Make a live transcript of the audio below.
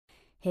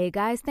Hey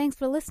guys, thanks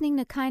for listening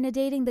to Kinda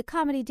Dating, the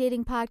comedy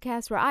dating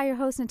podcast where I, your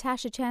host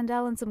Natasha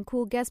Chandel, and some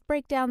cool guests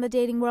break down the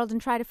dating world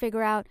and try to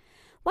figure out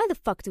why the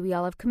fuck do we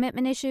all have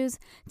commitment issues.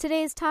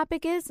 Today's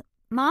topic is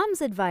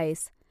mom's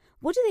advice.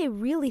 What do they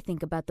really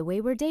think about the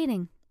way we're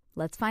dating?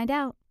 Let's find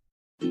out.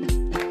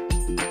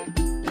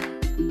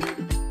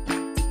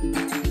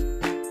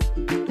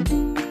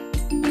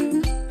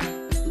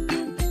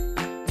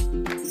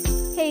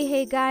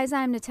 Hey guys,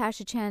 I'm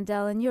Natasha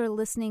Chandel and you're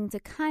listening to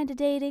Kinda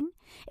Dating.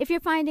 If you're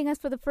finding us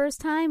for the first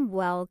time,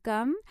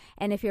 welcome.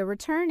 And if you're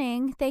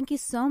returning, thank you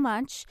so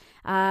much.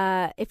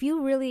 If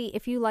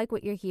you like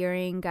what you're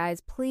hearing,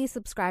 guys, please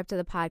subscribe to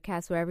the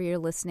podcast wherever you're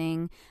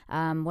listening,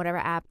 whatever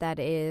app that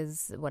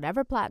is,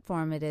 whatever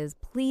platform it is,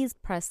 please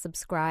press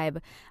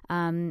subscribe.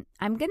 I'm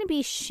going to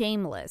be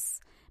shameless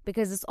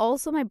because it's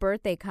also my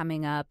birthday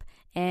coming up,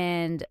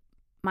 and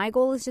my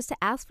goal is just to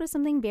ask for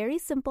something very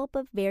simple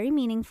but very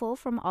meaningful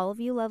from all of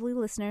you lovely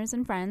listeners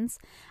and friends.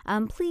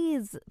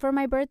 Please, for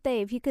my birthday,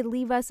 if you could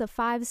leave us a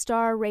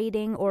 5-star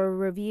rating or a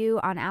review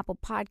on Apple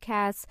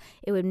Podcasts,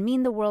 it would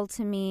mean the world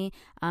to me.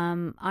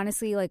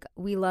 Honestly,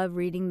 we love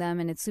reading them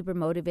and it's super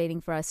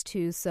motivating for us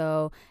too.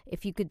 So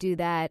if you could do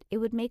that, it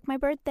would make my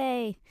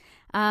birthday.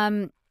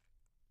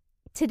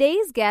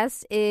 Today's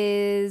guest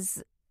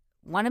is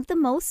one of the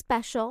most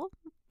special.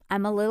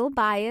 I'm a little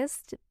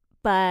biased,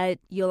 but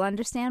you'll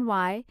understand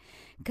why,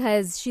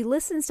 because she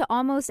listens to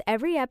almost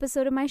every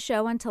episode of my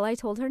show until I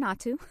told her not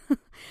to.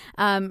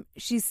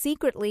 She's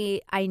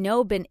secretly, I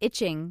know, been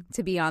itching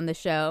to be on the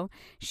show.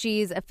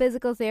 She's a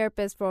physical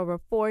therapist for over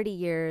 40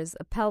 years,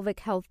 a pelvic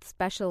health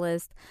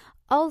specialist,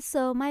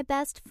 also my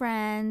best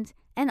friend,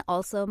 and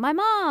also my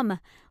mom.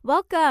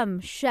 Welcome,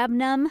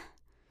 Shabnam.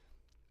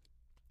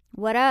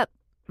 What up,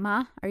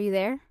 Ma? Are you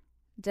there?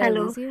 Did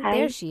Hello. I lose you? Hi.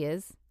 There she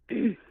is.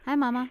 Hi,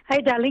 Mama.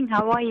 Hi, darling.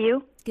 How are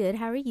you? Good.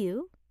 How are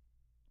you?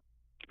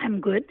 I'm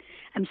good.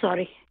 I'm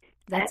sorry.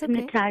 That's okay.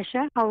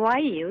 Natasha, how are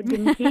you?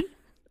 Dimky?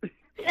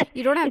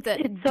 You don't have to.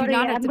 Sorry, do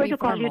not have I'm to going be to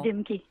call formal. you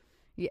Dimky.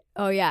 Yeah.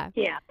 Oh, yeah.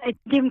 Yeah,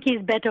 Dimky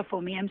is better for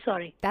me. I'm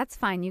sorry. That's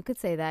fine. You could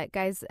say that.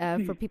 Guys,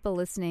 for people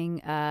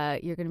listening,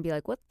 you're going to be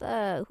like,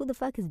 who the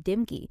fuck is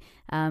Dimky?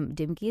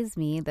 Dimky is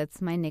me. That's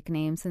my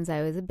nickname since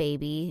I was a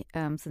baby,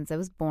 since I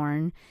was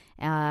born.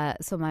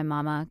 So my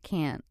mama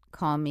can't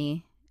call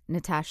me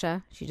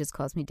Natasha. She just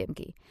calls me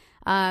Dimky.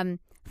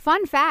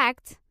 Fun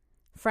fact,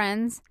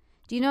 friends,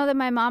 do you know that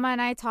my mama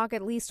and I talk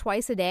at least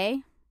twice a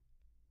day?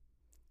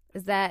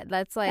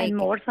 That's like... And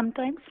more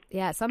sometimes?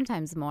 Yeah,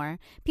 sometimes more.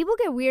 People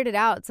get weirded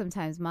out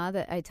sometimes, Ma,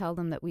 that I tell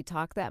them that we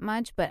talk that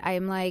much, but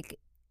I'm like,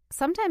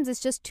 sometimes it's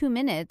just 2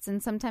 minutes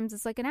and sometimes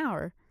it's like an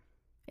hour.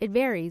 It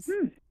varies.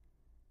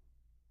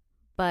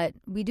 But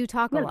we do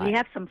talk a lot. We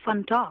have some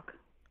fun talk.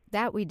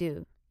 That we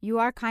do. You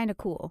are kind of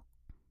cool.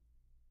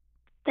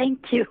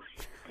 Thank you.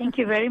 Thank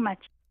you very much.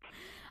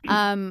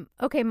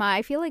 Okay, Ma,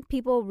 I feel like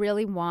people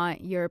really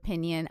want your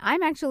opinion.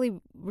 I'm actually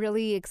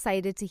really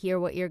excited to hear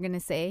what you're going to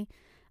say.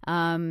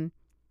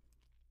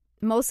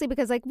 Mostly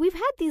because we've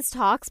had these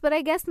talks, but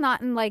I guess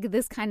not in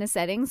this kind of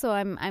setting. So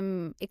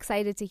I'm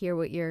excited to hear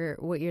what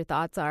your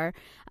thoughts are.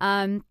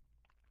 So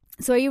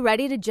are you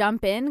ready to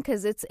jump in?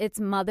 Because it's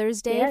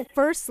Mother's Day. Yes.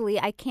 Firstly,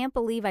 I can't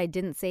believe I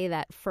didn't say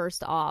that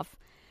first off.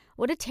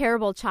 What a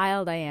terrible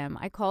child I am.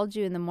 I called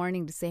you in the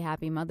morning to say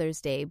Happy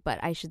Mother's Day, but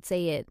I should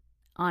say it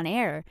on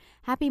air.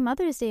 Happy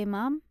Mother's Day,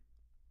 Mom.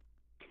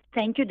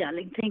 Thank you,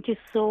 darling. Thank you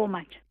so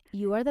much.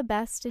 You are the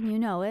best and you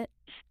know it.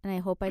 And I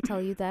hope I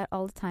tell you that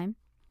all the time.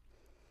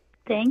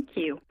 Thank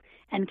you.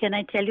 And can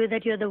I tell you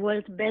that you're the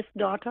world's best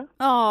daughter?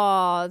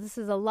 Oh, this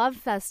is a love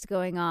fest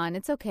going on.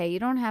 It's okay. You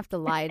don't have to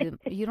lie to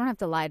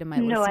my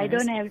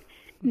listeners.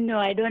 No,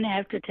 I don't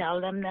have to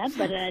tell them that,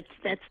 but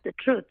that's the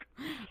truth.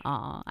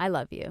 Oh, I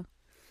love you.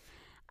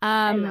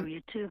 I love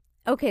you too.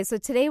 Okay, so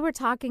today we're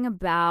talking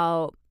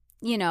about,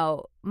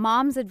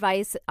 mom's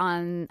advice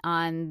on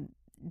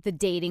the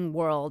dating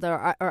world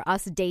or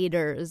us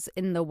daters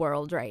in the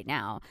world right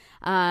now.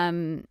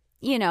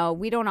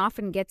 We don't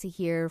often get to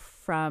hear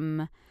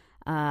from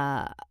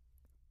longer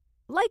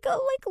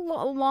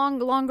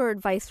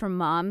advice from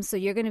moms, so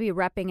you're going to be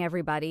repping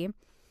everybody.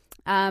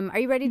 Are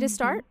you ready to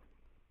start?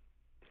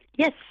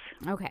 Yes.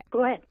 Okay.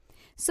 Go ahead.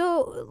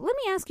 So let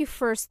me ask you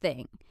first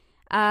thing.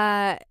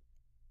 The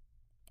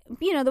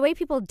way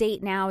people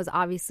date now is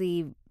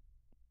obviously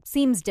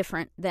seems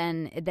different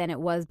than it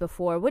was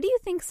before. What do you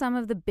think some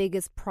of the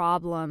biggest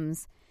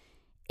problems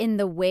in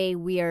the way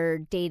we are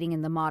dating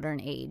in the modern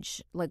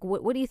age?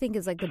 What do you think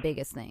is the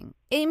biggest thing?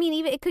 I mean,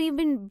 even it could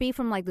even be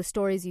from the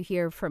stories you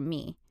hear from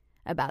me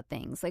about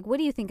things. What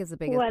do you think is the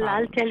biggest problem? Well,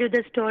 I'll tell you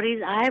the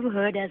stories I've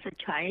heard as a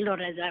child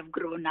or as I've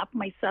grown up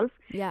myself.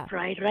 Yeah.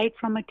 Right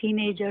from a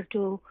teenager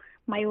to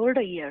my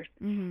older years.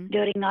 Mm-hmm.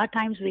 During our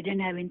times, we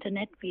didn't have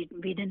internet. We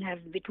didn't have.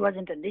 It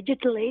wasn't a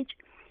digital age.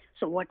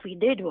 So what we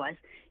did was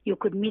you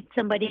could meet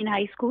somebody in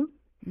high school,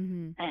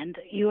 and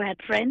you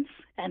had friends,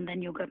 and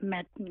then you got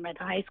met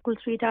a high school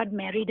sweetheart,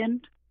 married,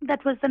 and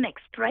that was the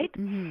next, right?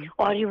 Mm-hmm.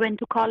 Or you went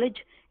to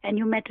college and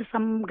you met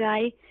some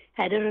guy,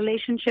 had a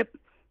relationship,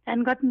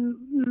 and got,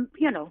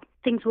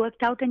 things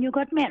worked out and you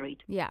got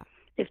married. Yeah.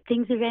 If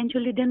things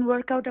eventually didn't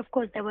work out, of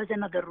course, there was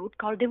another route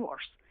called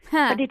divorce.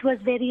 Huh. But it was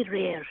very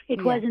rare.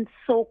 It wasn't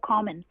so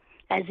common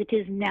as it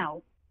is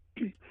now.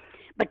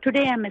 But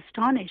today I'm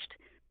astonished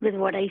with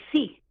what I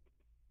see.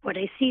 What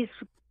I see is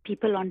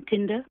people on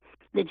Tinder.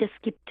 They just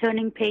keep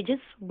turning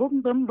pages.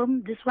 Boom, boom,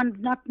 boom. This one's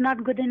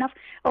not good enough.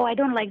 Oh, I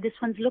don't like this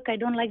one's look. I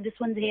don't like this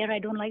one's hair. I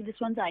don't like this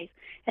one's eyes.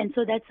 And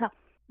so that's how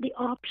the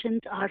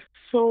options are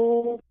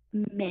so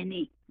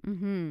many.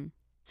 Mm-hmm.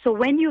 So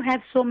when you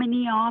have so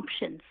many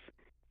options,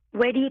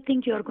 where do you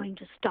think you're going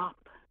to stop?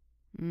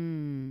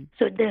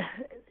 So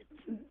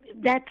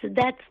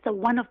that's the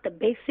one of the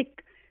basic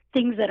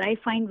things that I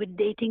find with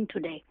dating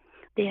today.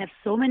 They have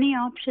so many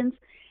options,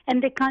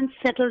 and they can't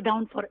settle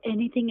down for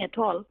anything at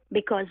all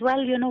because,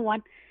 well, you know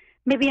what?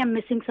 Maybe I'm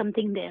missing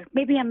something there.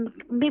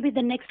 Maybe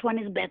the next one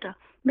is better.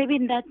 Maybe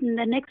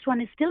the next one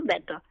is still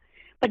better.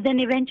 But then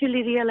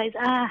eventually realize,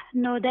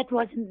 no, that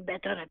wasn't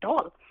better at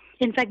all.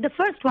 In fact, the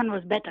first one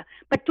was better.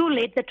 But too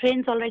late, the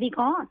train's already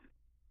gone.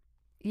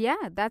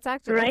 Yeah, that's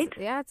actually right.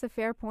 It's a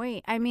fair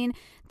point. I mean,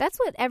 that's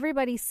what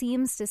everybody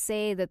seems to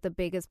say, that the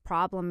biggest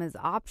problem is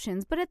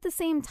options. But at the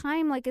same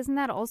time, like, isn't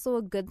that also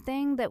a good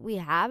thing that we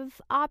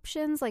have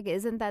options? Like,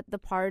 isn't that the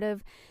part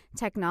of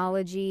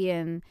technology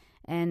and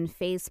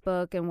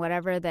Facebook and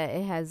whatever that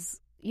it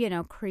has,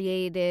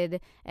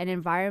 created an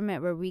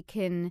environment where we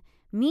can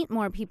meet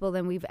more people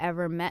than we've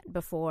ever met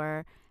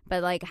before?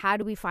 But like, how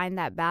do we find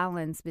that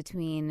balance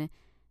between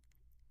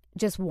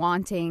just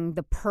wanting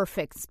the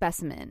perfect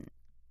specimen,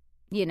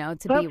 to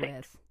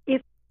Perfect. be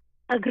with?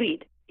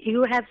 Agreed.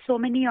 You have so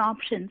many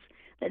options.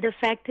 The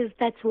fact is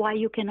that's why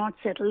you cannot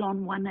settle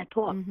on one at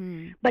all.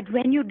 Mm-hmm. But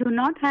when you do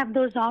not have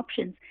those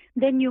options,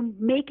 then you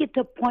make it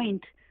a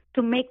point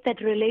to make that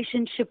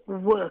relationship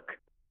work.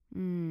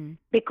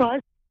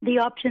 Because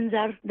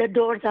the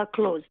doors are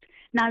closed.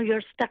 Now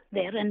you're stuck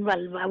there, and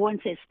well, I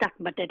won't say stuck,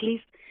 but at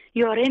least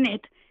you're in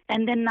it.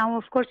 And then now,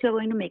 of course, you're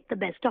going to make the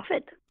best of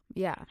it.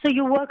 Yeah. So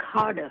you work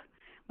harder.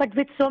 But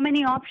with so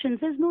many options,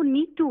 there's no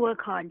need to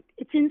work hard.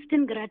 It's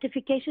instant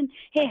gratification.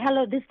 Hey,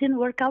 hello, this didn't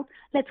work out.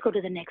 Let's go to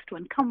the next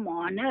one. Come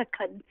on.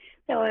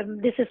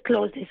 This is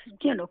closed. This is,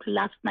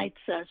 last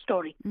night's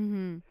story.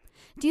 Mm-hmm.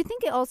 Do you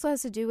think it also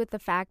has to do with the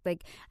fact,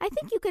 like, I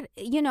think you could,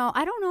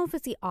 I don't know if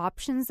it's the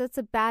options that's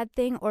a bad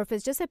thing or if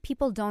it's just that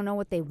people don't know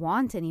what they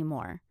want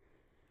anymore.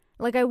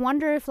 Like, I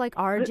wonder if, like,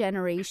 our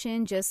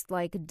generation just,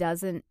 like,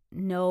 doesn't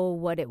know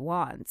what it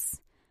wants.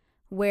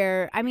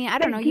 Where, I mean, I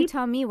don't know. You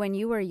tell me, when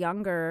you were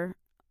younger,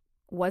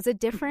 was it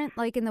different,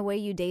 like, in the way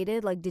you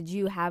dated? Like, did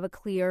you have a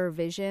clear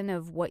vision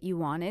of what you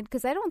wanted?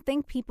 Because I don't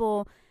think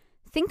people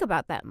think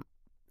about that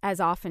as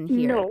often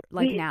here,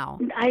 now.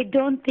 I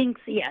don't think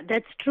so. Yeah,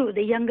 that's true.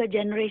 The younger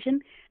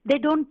generation, they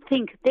don't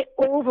think. They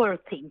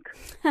overthink.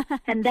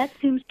 And that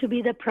seems to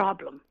be the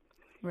problem.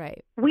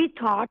 Right. We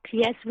thought,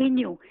 yes, we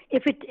knew.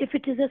 If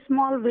it is a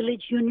small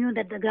village, you knew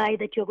that the guy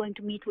that you're going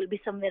to meet will be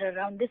somewhere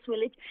around this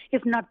village.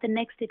 If not the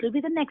next, it will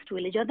be the next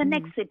village or the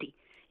next city.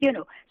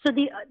 So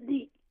the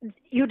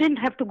you didn't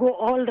have to go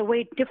all the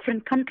way,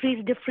 different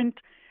countries, different,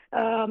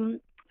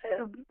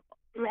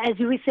 as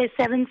we say,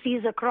 7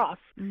 seas across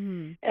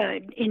in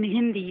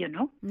Hindi,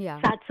 Yeah.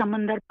 Sat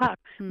Samandar Par.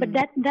 But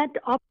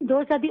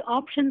those are the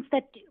options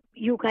that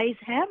you guys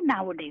have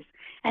nowadays.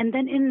 And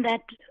then in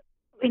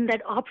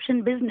that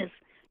option business,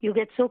 you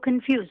get so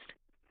confused.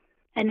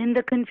 And in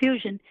the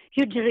confusion,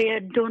 you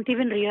don't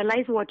even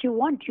realize what you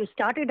want. You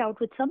started out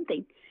with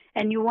something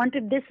and you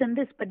wanted this and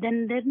this, but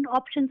then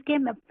options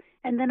came up.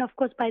 And then, of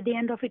course, by the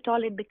end of it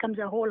all, it becomes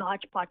a whole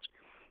hodgepodge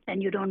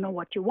and you don't know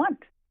what you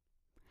want.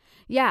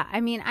 Yeah, I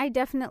mean, I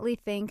definitely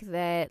think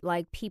that,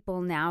 like,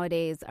 people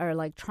nowadays are,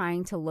 like,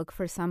 trying to look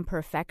for some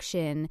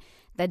perfection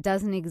that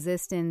doesn't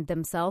exist in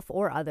themselves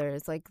or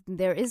others. Like,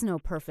 there is no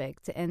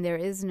perfect, and there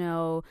is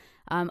no,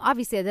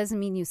 obviously, it doesn't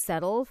mean you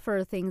settle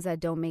for things that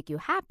don't make you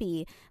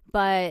happy,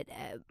 but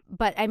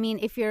I mean,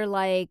 if you're,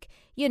 like,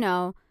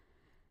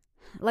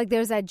 like,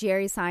 there's that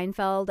Jerry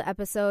Seinfeld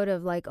episode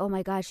of, like, oh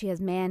my gosh, she has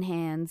man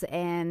hands.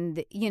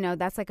 And,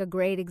 that's like a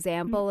great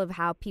example of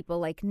how people,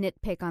 like,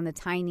 nitpick on the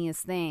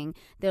tiniest thing.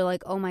 They're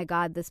like, oh my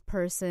God, this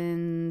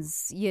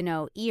person's,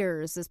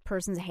 ears, this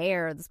person's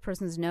hair, this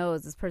person's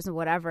nose, this person,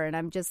 whatever. And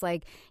I'm just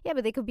like, yeah,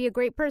 but they could be a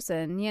great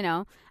person,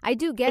 I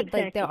do get,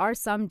 exactly. Like, there are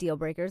some deal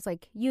breakers.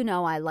 Like,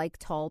 I like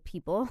tall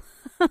people.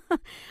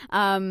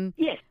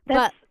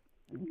 Yes,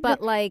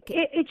 But like,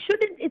 it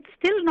shouldn't. It's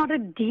still not a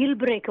deal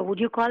breaker. Would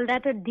you call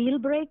that a deal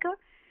breaker?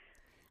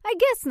 I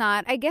guess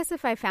not. I guess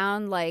if I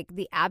found, like,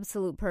 the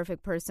absolute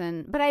perfect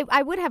person, but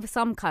I would have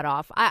some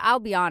cutoff. I'll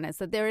be honest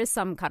that there is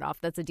some cutoff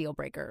that's a deal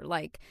breaker.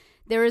 Like,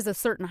 there is a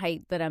certain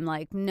height that I'm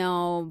like,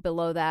 no,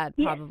 below that,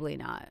 probably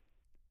not.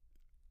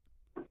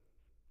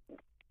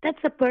 That's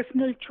a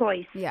personal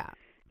choice. Yeah.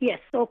 Yes.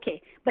 Okay.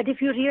 But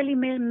if you really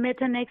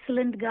met an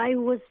excellent guy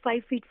who was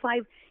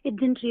 5'5",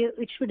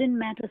 it shouldn't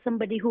matter.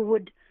 Somebody who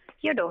would,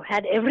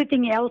 had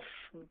everything else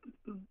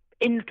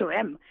into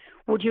him.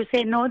 Would you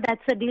say, no,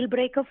 that's a deal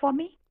breaker for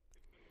me?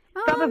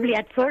 Probably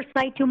at first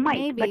sight you might.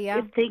 Maybe, but yeah.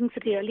 if things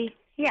really,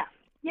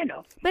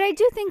 But I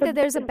do think that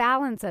there's a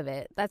balance of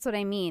it. That's what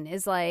I mean,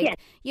 is like,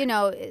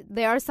 yes.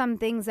 There are some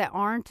things that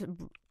aren't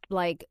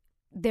like,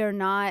 they're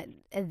not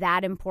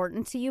that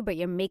important to you, but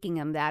you're making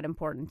them that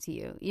important to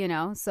you,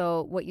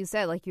 So what you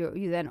said, like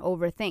you then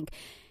overthink.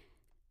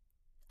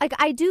 Like,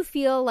 I do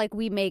feel like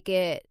we make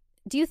it.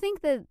 Do you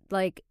think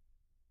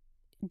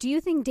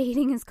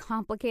dating is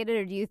complicated,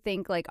 or do you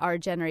think like our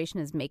generation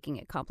is making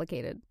it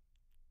complicated?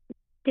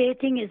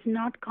 Dating is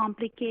not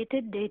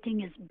complicated.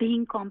 Dating is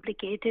being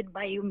complicated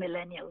by you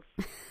millennials.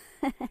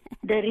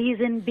 The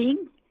reason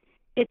being,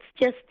 it's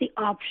just the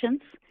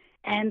options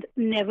and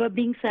never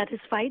being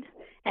satisfied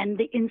and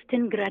the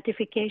instant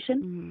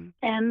gratification. Mm-hmm.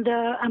 And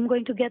I'm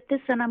going to get this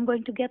and I'm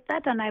going to get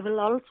that. And I will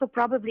also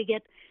probably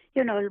get,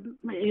 you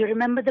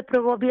remember the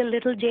proverbial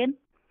little Jane?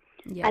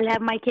 Yeah. I'll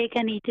have my cake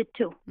and eat it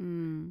too.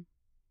 Mm.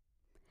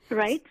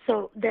 Right?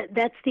 So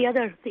that's the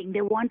other thing.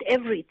 They want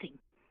everything.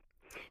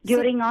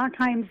 During our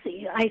times,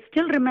 I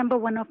still remember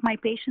one of my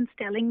patients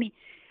telling me,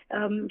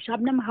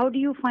 Shabnam, how do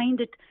you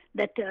find it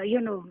that,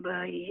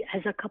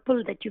 as a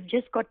couple that you've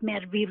just got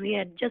married, we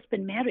had just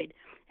been married.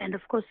 And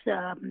of course,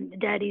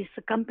 Daddy's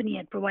company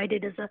had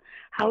provided us a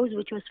house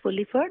which was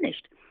fully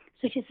furnished.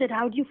 So she said,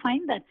 how do you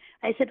find that?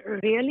 I said,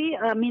 really?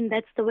 I mean,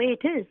 that's the way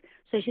it is.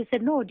 So she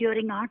said, no,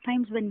 during our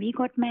times when we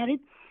got married,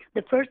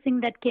 the first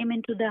thing that came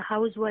into the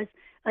house was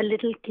a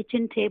little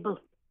kitchen table.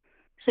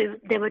 So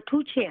there were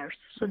 2 chairs.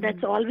 So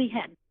that's all we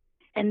had.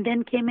 And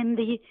then came in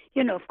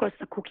of course,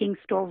 the cooking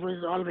stove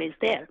was always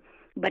there.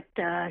 But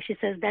she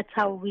says that's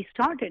how we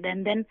started.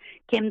 And then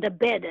came the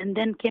bed. And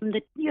then came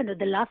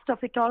the last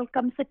of it all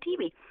comes the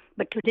TV.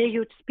 But today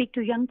you speak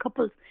to young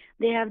couples.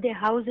 They have their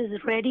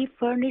houses ready,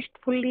 furnished,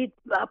 fully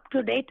up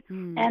to date.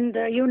 And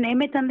you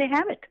name it and they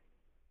have it.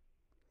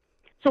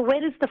 So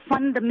where is the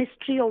fun, the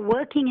mystery of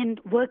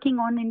working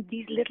on in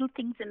these little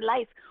things in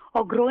life,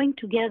 or growing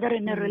together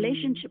in a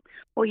relationship?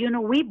 Or,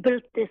 we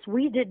built this,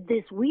 we did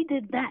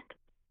that.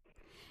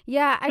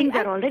 Yeah, things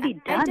are already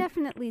done. I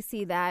definitely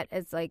see that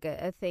as like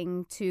a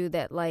thing too,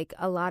 that like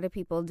a lot of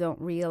people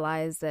don't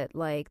realize that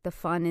like the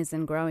fun is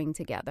in growing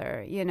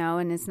together,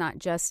 and it's not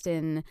just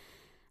in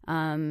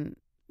having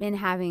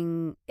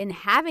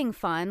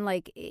fun.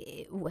 Like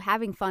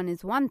having fun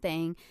is one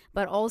thing,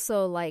 but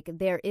also like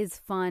there is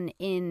fun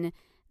in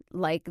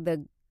like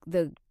the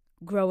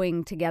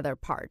growing together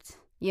part,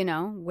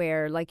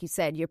 where like you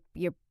said,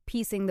 you're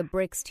piecing the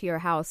bricks to your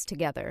house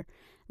together.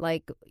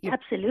 Like you're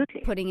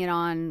absolutely putting it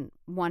on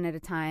one at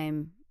a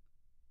time,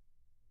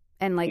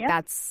 and like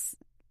that's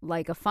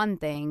like a fun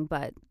thing.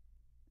 But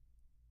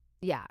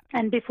yeah,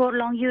 and before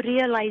long you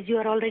realize you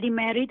are already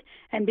married,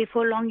 and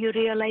before long you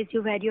realize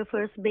you've had your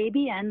first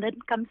baby, and then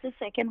comes the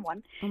second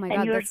one. Oh my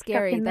God, that's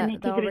scary.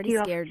 That already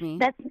scared me.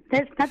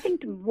 There's nothing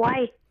to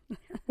why.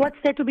 What's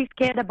there to be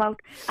scared about?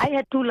 I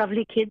had 2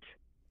 lovely kids.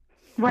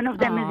 One of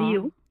them is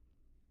you.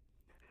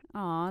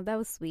 Aw, that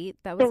was sweet.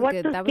 That was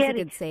a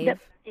good save.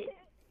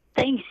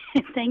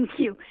 Thank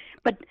you.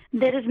 But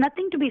there is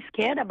nothing to be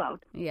scared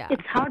about. Yeah.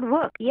 It's hard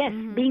work. Yes,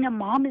 being a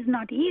mom is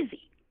not easy.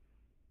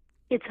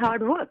 It's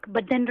hard work.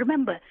 But then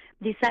remember,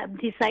 the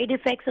side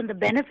effects and the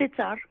benefits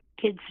are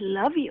kids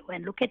love you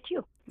and look at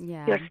you.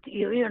 Yeah.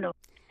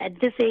 At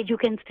this age, you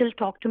can still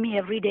talk to me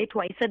every day,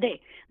 twice a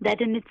day.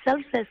 That in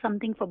itself says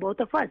something for both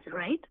of us,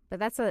 right? But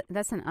that's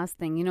an us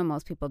thing.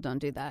 Most people don't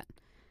do that.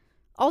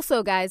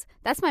 Also, guys,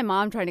 that's my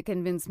mom trying to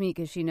convince me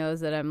because she knows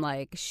that I'm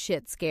like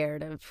shit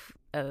scared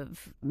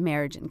of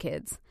marriage and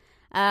kids.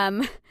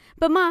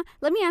 But Ma,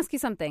 let me ask you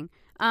something.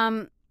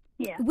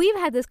 Yeah. We've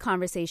had this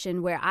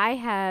conversation where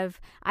I've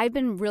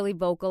been really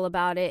vocal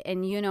about it,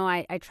 and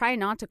I try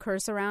not to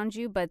curse around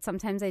you, but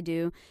sometimes I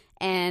do.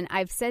 And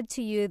I've said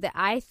to you that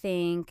I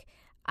think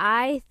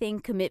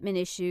commitment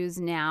issues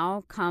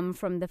now come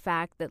from the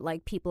fact that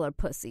like people are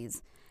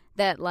pussies.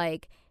 That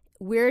like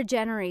we're a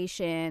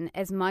generation,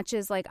 as much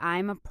as like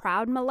I'm a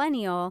proud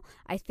millennial,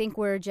 I think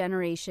we're a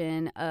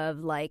generation of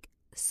like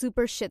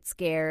super shit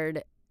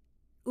scared,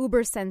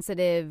 uber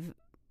sensitive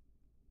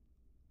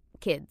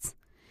kids.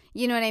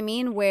 You know what I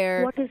mean?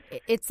 Where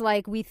it's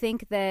like we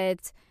think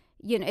that,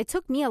 it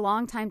took me a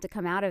long time to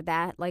come out of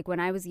that. Like when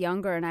I was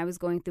younger and I was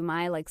going through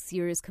my like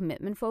serious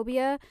commitment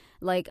phobia,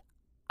 like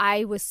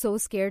I was so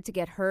scared to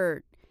get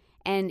hurt.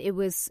 And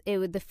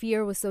the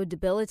fear was so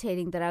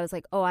debilitating that I was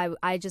like, oh,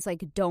 I just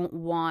like don't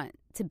want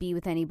to be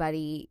with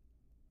anybody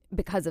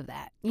because of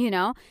that,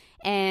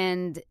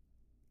 And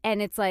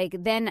it's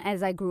like then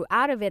as I grew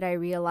out of it, I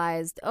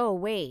realized, oh,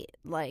 wait,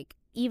 like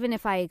even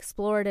if I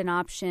explored an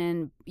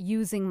option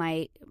using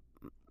my,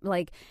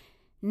 like,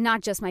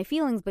 not just my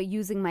feelings, but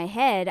using my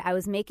head, I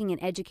was making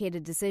an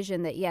educated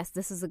decision that, yes,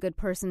 this is a good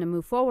person to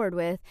move forward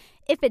with.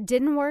 If it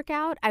didn't work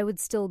out, I would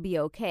still be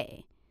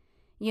okay.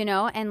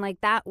 And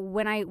like that,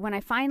 when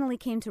I finally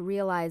came to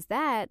realize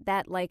that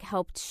like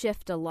helped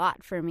shift a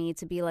lot for me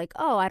to be like,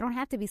 oh, I don't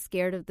have to be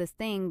scared of this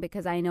thing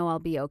because I know I'll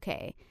be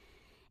okay.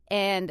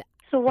 And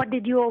so what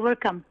did you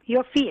overcome?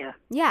 Your fear.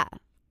 Yeah.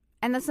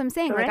 And that's what I'm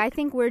saying. Correct? Like, I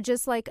think we're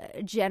just like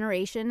a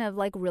generation of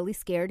like really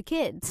scared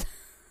kids,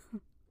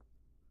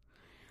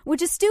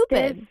 which is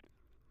stupid.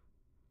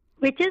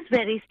 Which is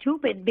very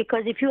stupid,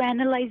 because if you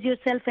analyze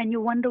yourself and you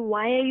wonder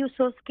why are you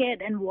so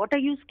scared and what are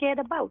you scared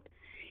about,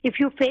 if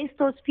you face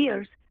those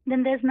fears,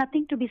 then there's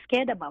nothing to be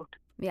scared about.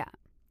 Yeah.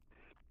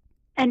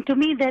 And to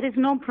me, there is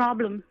no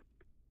problem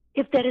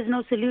if there is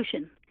no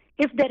solution.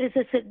 If there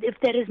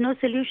is no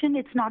solution,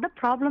 it's not a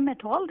problem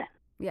at all then.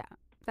 Yeah,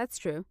 that's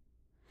true.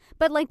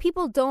 But like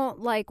people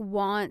don't like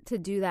want to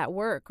do that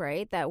work,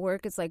 right? That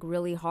work is like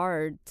really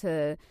hard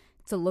to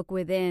look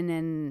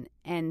within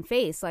and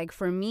face. Like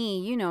for me,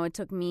 you know, it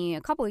took me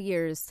a couple of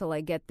years to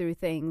like get through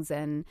things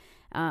and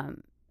a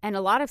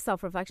lot of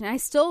self-reflection. I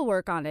still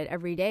work on it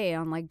every day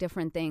on like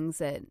different things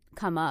that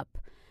come up.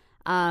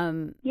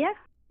 Yeah.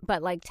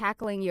 But like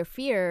tackling your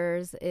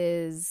fears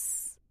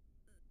is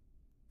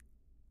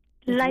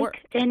like work.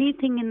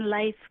 Anything in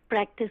life,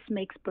 practice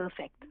makes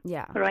perfect.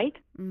 Yeah. Right?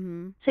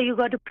 Mm-hmm. So you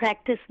got to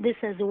practice this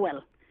as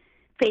well.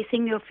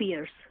 Facing your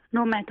fears,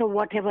 no matter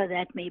whatever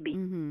that may be.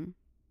 Mm-hmm.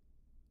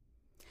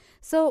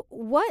 So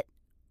what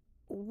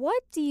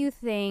do you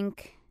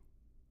think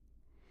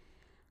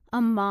a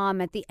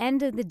mom at the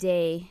end of the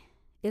day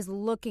is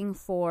looking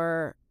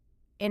for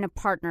in a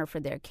partner for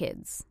their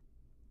kids?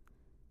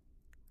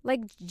 Like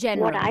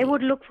generally. What I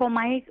would look for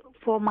my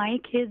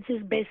kids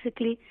is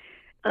basically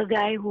a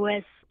guy who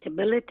has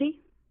stability,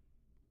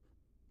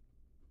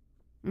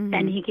 mm-hmm.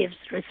 and he gives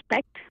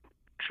respect,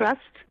 trust,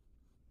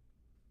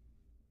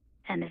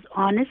 and is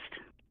honest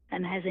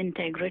and has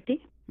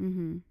integrity.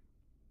 Mm-hmm.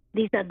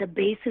 These are the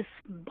basis,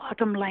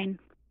 bottom line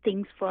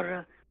things for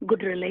a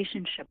good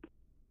relationship.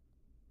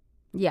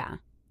 Yeah.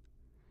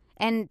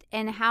 And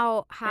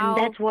how And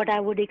that's what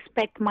I would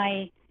expect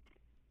my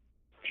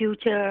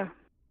future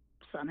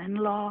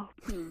son-in-law,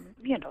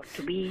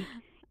 to be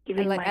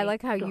giving. I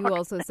like how you daughter.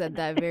 also said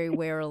that very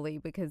warily,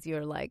 because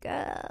you're like,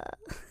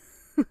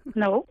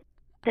 No,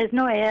 there's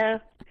no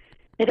air.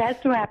 It has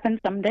to happen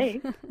someday.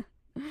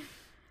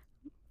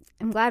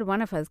 I'm glad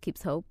one of us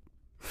keeps hope.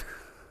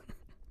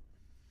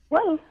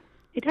 Well,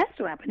 it has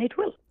to happen. It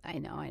will. I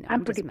know.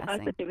 I'm pretty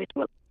positive it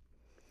will.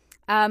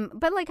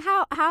 But like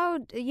how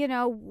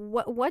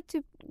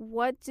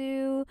what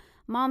do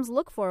moms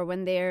look for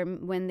when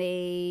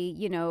they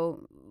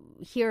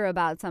hear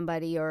about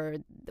somebody or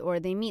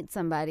they meet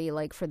somebody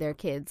like for their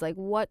kids? Like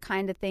what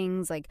kind of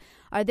things, like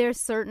are there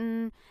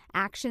certain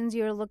actions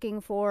you're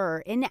looking for or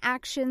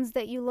inactions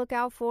that you look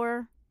out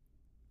for?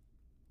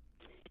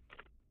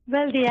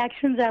 Well, the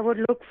actions I would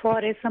look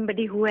for is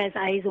somebody who has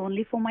eyes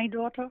only for my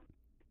daughter.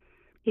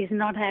 He's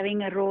not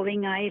having a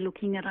roving eye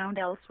looking around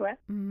elsewhere.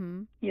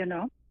 Mm-hmm.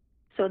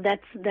 So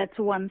that's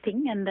one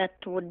thing, and that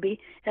would be,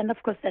 and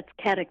of course that's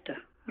character,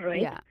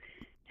 right? Yeah.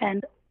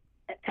 And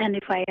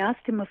if I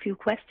asked him a few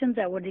questions,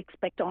 I would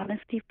expect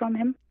honesty from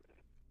him.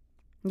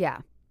 Yeah.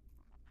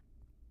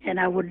 And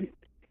I would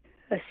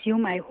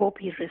assume, I hope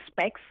he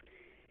respects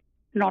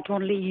not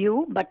only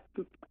you, but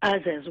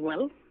us as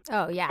well.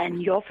 Oh, yeah.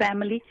 And your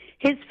family,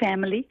 his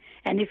family.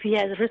 And if he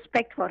has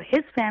respect for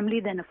his family,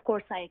 then of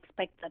course I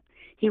expect that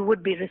he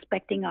would be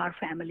respecting our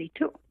family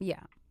too.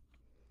 Yeah.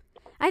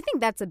 I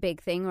think that's a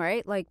big thing,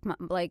 right? Like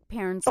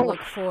parents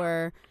look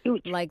for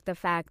huge. Like the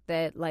fact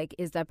that like,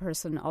 is that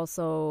person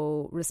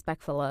also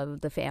respectful of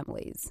the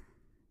families?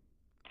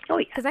 Oh,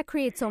 yeah. Because that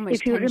creates so much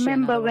tension. If you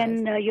remember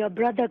otherwise. when your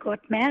brother got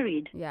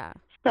married. Yeah.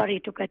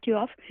 Sorry to cut you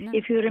off. No.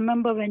 If you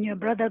remember when your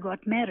brother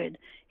got married,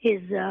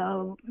 his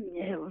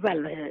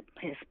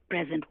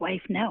present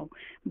wife now,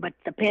 but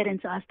the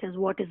parents asked us,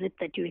 what is it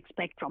that you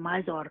expect from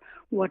us, or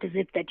what is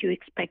it that you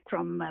expect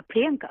from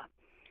Priyanka?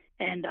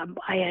 And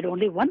I had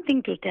only one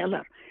thing to tell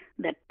her,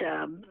 that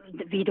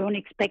we don't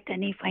expect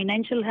any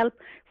financial help,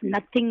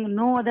 nothing,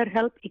 no other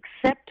help,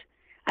 except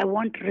I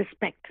want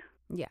respect.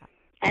 Yeah.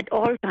 At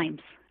all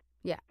times.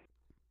 Yeah.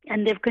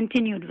 And they've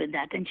continued with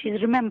that, and she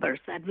remembers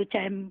that, which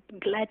I'm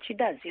glad she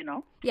does,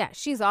 Yeah,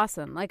 she's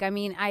awesome. Like, I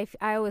mean, I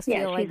always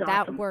feel like that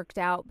awesome. worked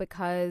out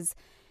because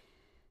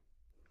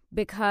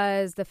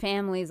the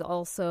families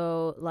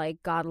also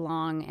like got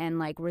along and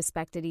like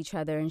respected each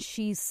other, and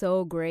she's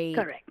so great.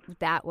 Correct.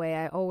 That way.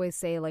 I always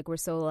say like we're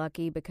so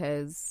lucky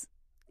because,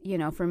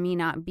 for me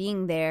not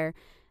being there,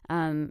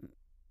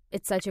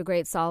 it's such a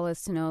great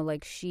solace to know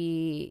like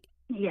she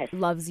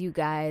loves you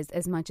guys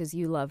as much as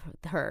you love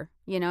her,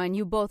 and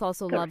you both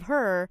also love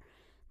her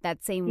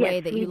that same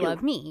way that you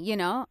love me,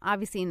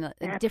 obviously in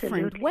a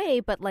different way,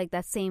 but like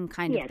that same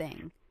kind of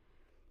thing.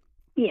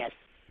 Yes.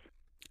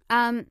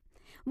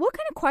 What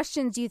kind of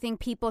questions do you think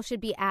people should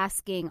be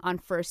asking on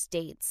first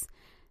dates?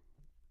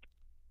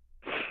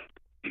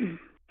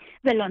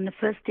 Well, on the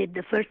first date,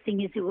 the first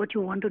thing is what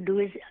you want to do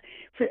is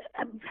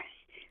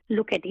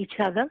look at each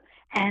other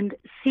and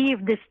see if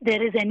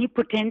there is any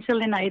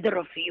potential in either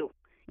of you,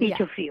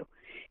 each of you.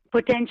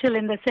 Potential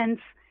in the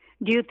sense,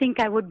 do you think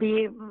I would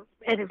be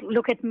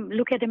look at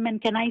him and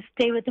can I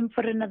stay with him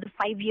for another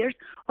 5 years,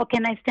 or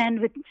can I stand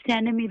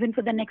him even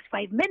for the next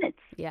 5 minutes?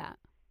 Yeah.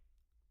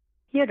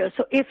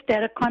 So if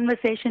their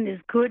conversation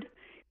is good,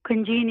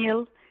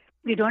 congenial,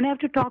 we don't have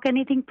to talk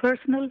anything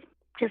personal.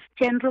 just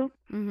general.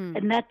 Mm-hmm.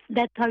 And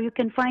that's how you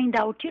can find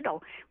out,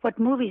 what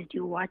movies do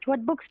you watch,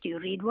 what books do you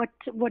read, what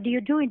do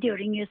you do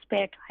during your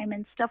spare time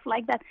and stuff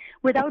like that.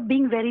 Without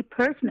being very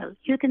personal,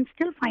 you can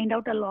still find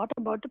out a lot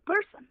about the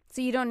person.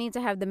 So you don't need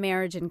to have the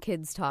marriage and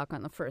kids talk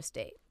on the first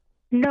date.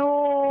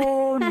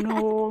 No,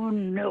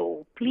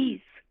 no,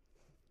 please.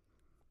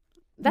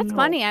 That's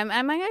funny. I'm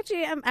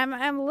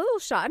a little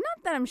shocked.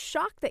 Not that I'm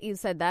shocked that you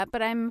said that,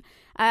 but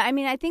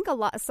I think a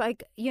lot. It's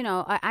like,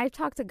 I've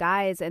talked to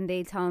guys and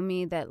they tell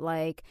me that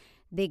like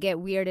they get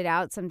weirded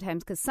out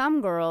sometimes because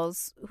some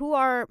girls who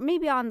are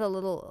maybe on the a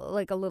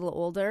little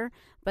older,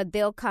 but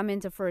they'll come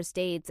into first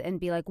dates and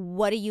be like,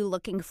 "What are you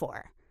looking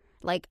for?"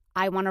 Like,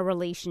 "I want a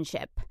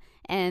relationship,"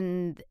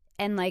 and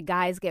like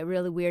guys get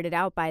really weirded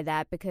out by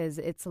that because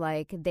it's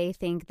like they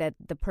think that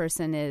the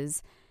person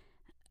is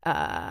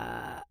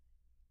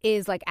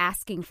like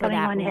asking for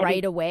that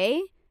right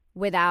away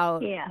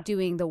without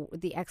doing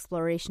the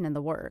exploration and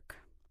the work.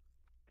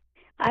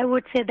 I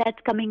would say that's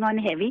coming on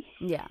heavy.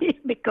 Yeah.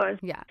 Because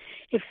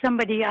if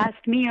somebody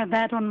asked me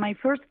that on my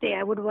first day,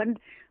 I would wonder,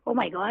 oh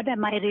my God,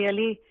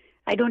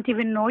 I don't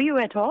even know you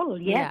at all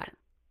yet. Yeah.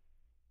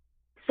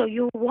 So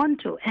you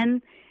want to.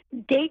 And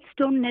dates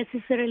don't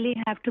necessarily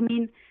have to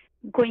mean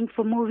going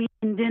for movies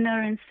and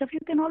dinner and stuff.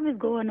 You can always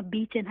go on a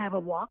beach and have a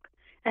walk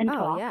and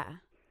talk. Yeah.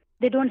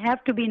 They don't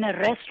have to be in a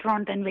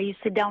restaurant and where you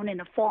sit down in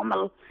a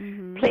formal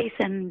place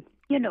and,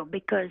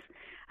 because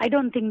I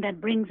don't think that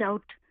brings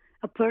out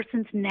a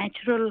person's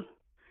natural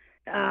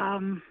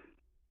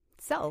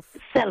self.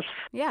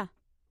 Yeah.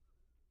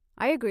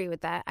 I agree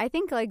with that. I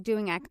think like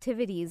doing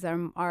activities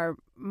are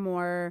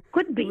more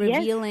could be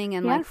revealing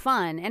and like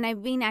fun. And I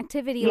mean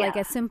activity like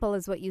as simple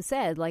as what you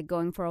said, like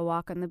going for a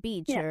walk on the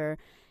beach or,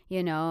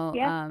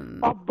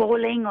 or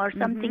bowling or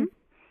something.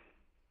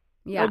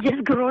 Yeah. Or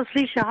just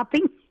grocery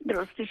shopping.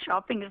 Grocery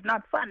shopping is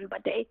not fun,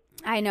 but hey.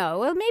 I know.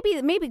 Well,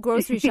 maybe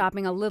grocery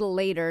shopping a little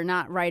later,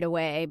 not right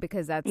away,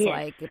 because that's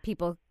like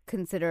people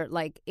consider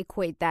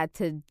equate that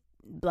to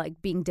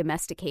like being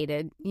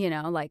domesticated.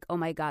 Like, oh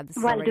my God, this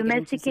is already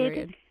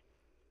domesticated.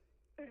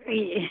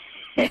 Yeah,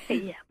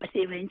 but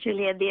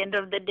eventually, at the end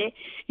of the day,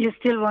 you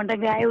still want a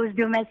guy who's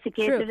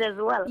domesticated as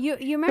well. You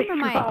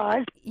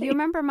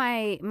remember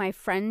my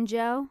friend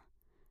Joe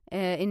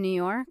in New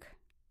York?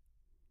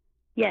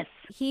 Yes.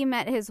 He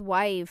met his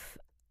wife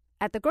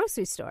at the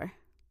grocery store.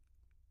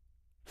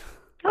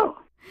 Oh.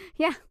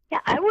 Yeah. Yeah,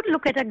 I would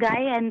look at a guy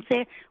and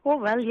say, oh,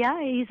 well,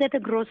 yeah, he's at a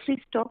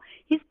grocery store.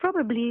 He's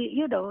probably,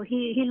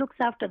 he looks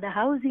after the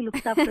house. He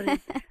looks after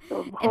his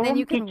home, and then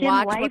you can kitchen,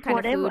 watch wife, what kind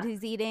whatever. of food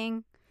he's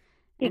eating.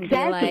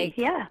 Exactly,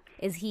 yeah.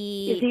 Is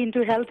he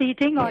into healthy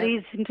eating or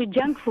he's into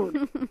junk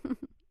food?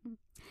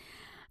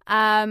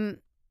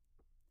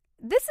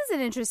 This is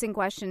an interesting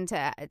question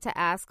to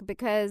ask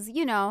because,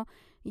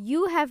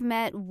 you have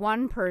met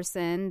one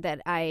person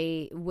that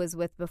I was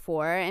with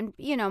before, and,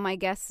 my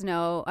guests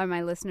know, or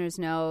my listeners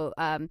know,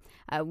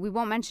 we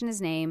won't mention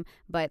his name,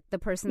 but the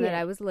person that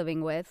I was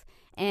living with.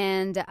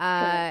 And,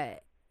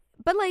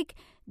 but like,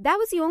 that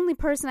was the only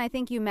person I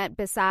think you met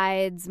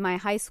besides my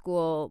high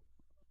school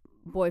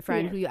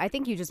boyfriend, who I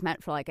think you just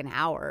met for like an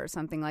hour or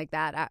something like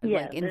that,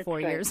 like in 4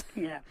 years.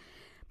 Yeah.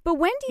 But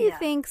when do you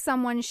think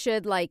someone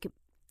should like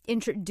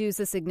introduce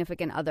a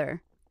significant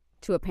other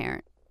to a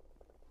parent?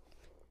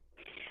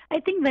 I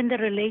think when the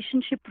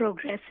relationship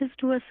progresses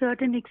to a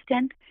certain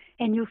extent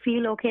and you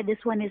feel, okay, this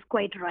one is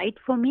quite right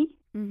for me,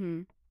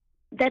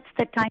 that's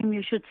the time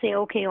you should say,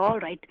 okay, all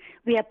right,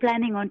 we are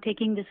planning on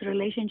taking this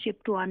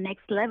relationship to our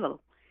next level.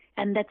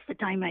 And that's the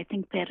time I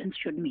think parents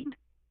should meet.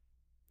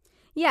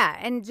 Yeah,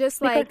 and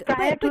just like,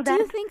 but do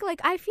you think,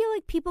 like, I feel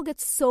like people get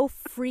so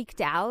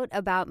freaked out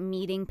about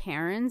meeting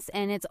parents,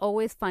 and it's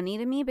always funny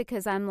to me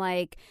because I'm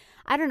like,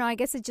 I don't know, I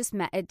guess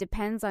it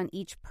depends on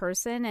each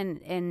person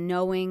and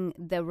knowing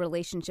the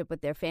relationship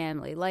with their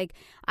family. Like,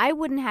 I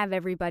wouldn't have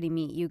everybody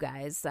meet you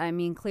guys. I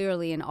mean,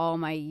 clearly in all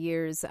my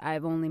years,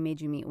 I've only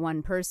made you meet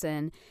one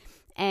person.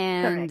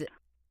 And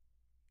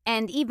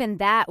even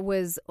that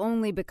was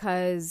only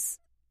because,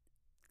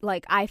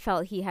 like, I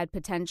felt he had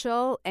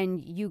potential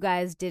and you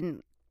guys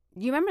didn't.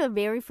 You remember the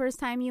very first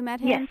time you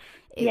met him?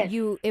 Yes.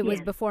 It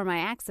was before my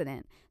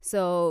accident.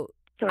 So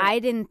I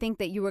didn't think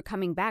that you were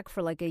coming back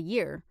for like a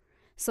year.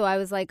 So I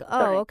was like,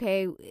 oh,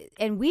 okay.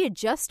 And we had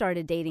just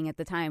started dating at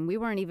the time. We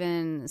weren't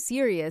even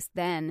serious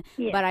then.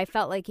 Yeah. But I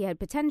felt like he had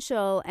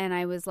potential. And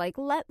I was like,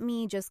 let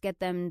me just get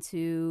them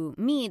to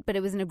meet. But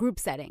it was in a group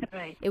setting.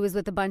 Right. It was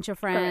with a bunch of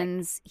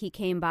friends. He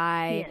came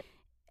by,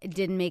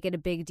 didn't make it a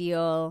big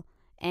deal.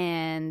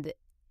 And,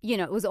 you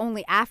know, it was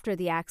only after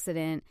the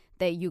accident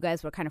that you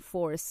guys were kind of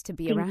forced to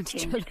be around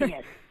each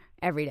other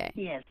every day.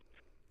 Yes.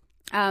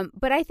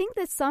 But I think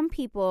that some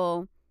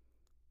people,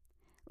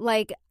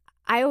 like,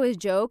 I always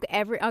joke,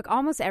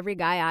 almost every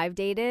guy I've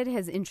dated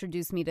has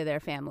introduced me to their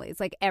families.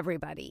 Like,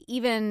 everybody.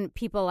 Even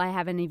people I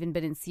haven't even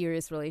been in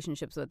serious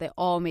relationships with, they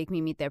all make me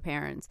meet their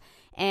parents.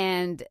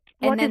 And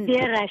what is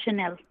their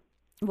rationale?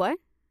 What?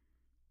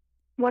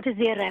 What is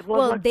their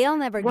well, they'll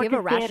never give a is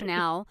their-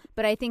 rationale,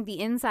 but I think the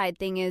inside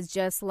thing is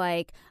just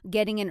like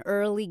getting an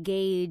early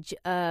gauge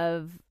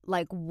of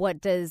like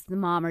what does the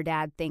mom or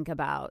dad think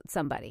about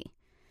somebody.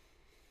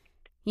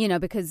 You know,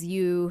 because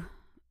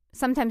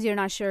sometimes you're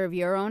not sure of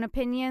your own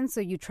opinion, so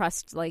you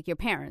trust like your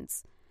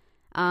parents.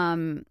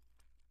 But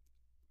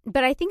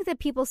I think that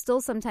people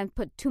still sometimes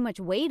put too much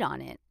weight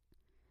on it.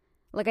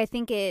 Like I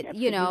think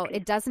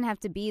it doesn't have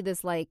to be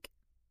this like,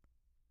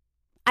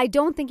 I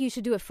don't think you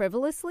should do it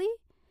frivolously,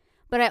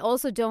 but I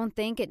also don't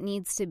think it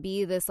needs to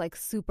be this like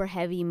super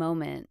heavy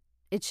moment.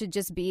 It should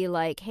just be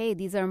like, hey,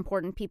 these are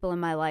important people in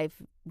my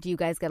life. Do you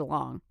guys get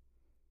along?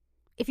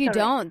 If you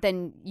don't,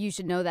 then you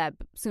should know that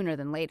sooner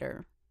than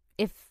later,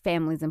 if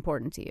family's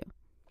important to you.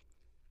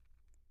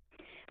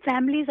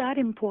 Families are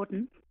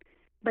important,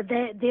 but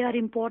they are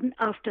important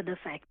after the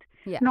fact,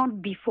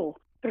 not before.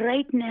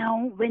 Right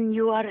now, when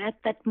you are at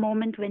that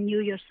moment when you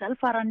yourself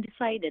are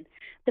undecided,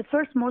 the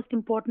first most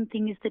important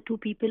thing is the two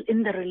people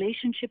in the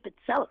relationship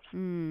itself.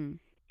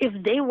 If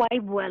they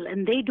vibe well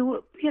and they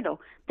do,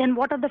 then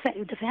what are the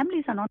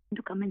families are not going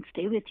to come and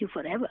stay with you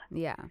forever.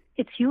 Yeah.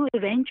 It's you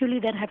eventually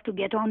that have to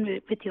get on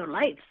with your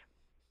lives.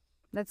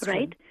 That's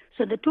right. True.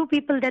 So the two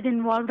people that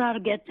involved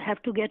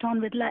have to get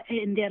on with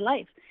in their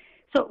lives.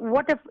 So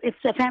what if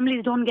the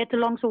families don't get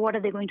along? So what are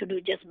they going to do?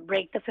 Just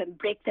break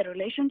the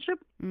relationship?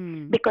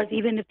 Because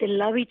even if they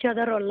love each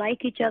other or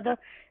like each other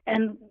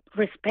and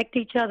respect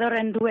each other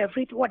and do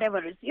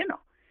whatever is,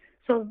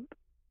 So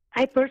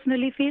I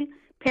personally feel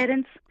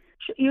parents,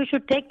 you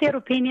should take their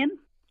opinion,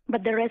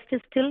 but the rest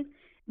is still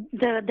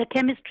the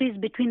chemistry is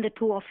between the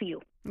two of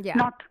you,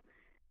 not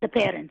the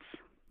parents.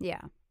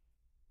 Yeah.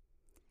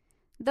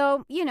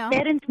 Though,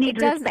 parents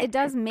need respect. It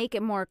does make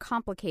it more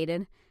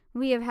complicated.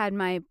 We have had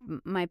my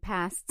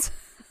pasts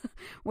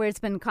where it's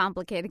been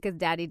complicated because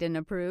Daddy didn't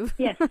approve.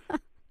 Yes.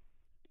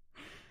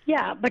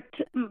 Yeah, but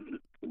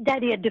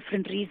Daddy had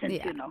different reasons,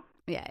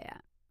 Yeah.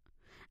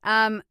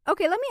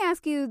 Okay, let me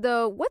ask you,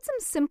 though, what's some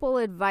simple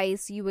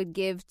advice you would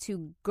give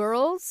to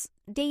girls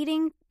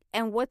dating,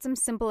 and what's some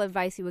simple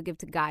advice you would give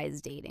to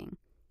guys dating?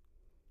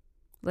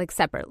 Like,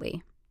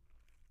 separately.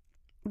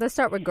 Let's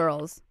start with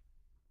girls.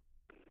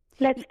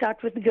 Let's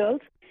start with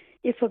girls.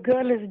 If a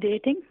girl is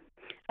dating,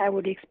 I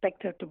would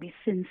expect her to be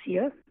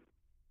sincere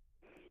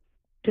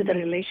to the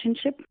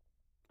relationship,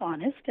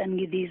 honest. And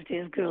these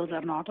days, girls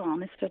are not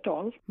honest at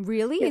all.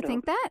 Really? You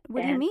think that?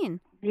 What do you mean?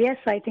 Yes,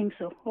 I think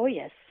so. Oh,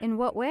 yes. In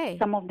what way?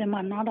 Some of them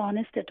are not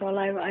honest at all.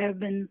 I've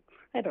been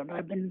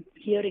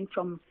hearing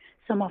from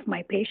some of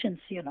my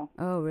patients,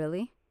 Oh,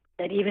 really?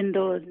 That even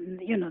though,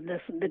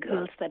 the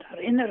girls that are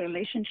in a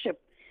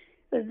relationship,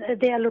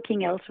 they are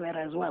looking elsewhere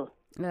as well.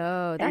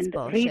 Oh, that's and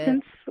bullshit.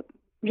 Reasons,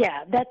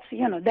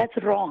 that's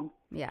wrong.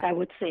 Yeah. I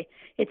would say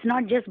it's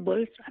not just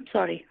bullshit. I'm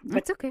sorry, but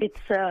it's okay.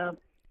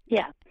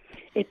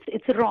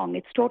 It's wrong.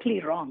 It's totally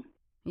wrong.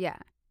 Yeah.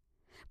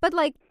 But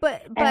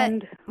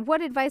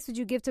what advice would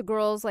you give to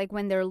girls, like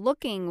when they're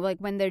looking, like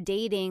when they're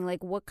dating,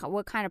 like what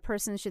kind of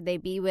person should they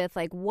be with?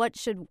 Like what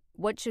should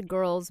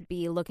girls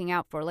be looking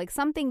out for? Like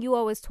something you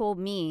always told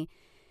me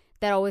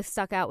that always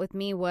stuck out with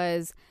me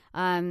was,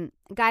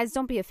 guys,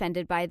 don't be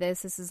offended by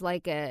this. This is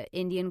like a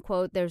Indian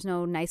quote. There's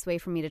no nice way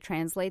for me to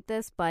translate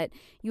this, but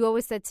you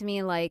always said to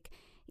me, like,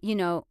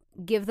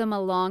 give them a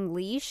long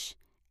leash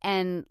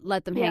and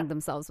let them hang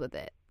themselves with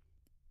it.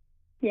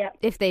 Yeah.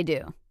 If they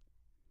do.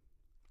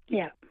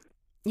 Yeah.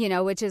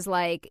 Which is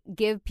like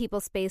give people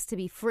space to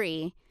be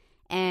free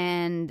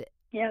and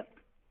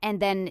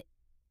then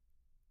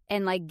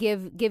like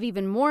give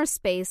even more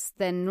space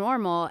than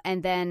normal,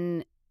 and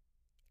then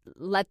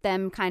let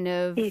them kind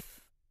of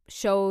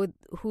show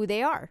who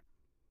they are.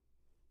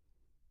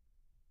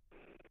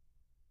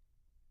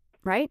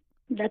 Right?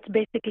 That's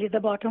basically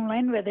the bottom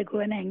line, where they go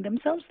and hang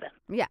themselves then.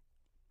 Yeah.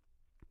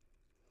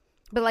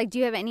 But like, do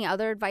you have any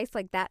other advice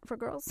like that for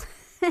girls?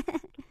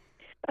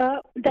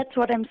 That's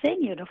what I'm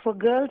saying, for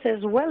girls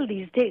as well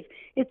these days.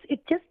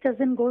 It just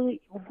doesn't go,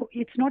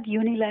 it's not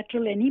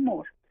unilateral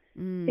anymore.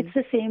 It's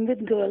the same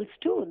with girls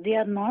too. They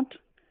are not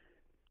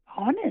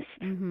honest.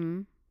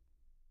 Mm-hmm.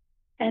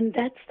 And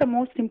that's the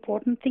most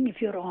important thing.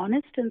 If you're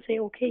honest and say,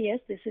 okay, yes,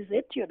 this is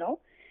it,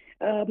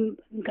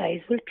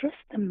 guys will trust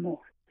them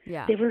more.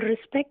 Yeah. They will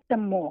respect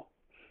them more.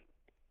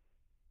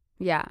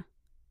 Yeah.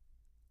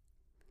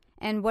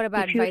 And what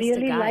about advice to guys? If you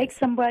really like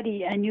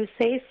somebody and you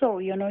say so,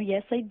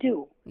 yes, I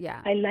do.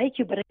 Yeah. I like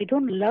you, but I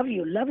don't love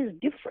you. Love is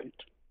different.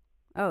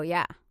 Oh,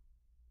 yeah.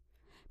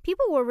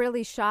 People were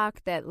really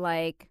shocked that,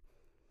 like,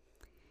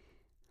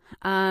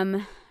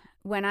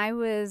 when I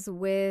was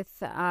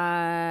with,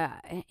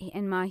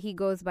 and he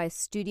goes by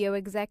studio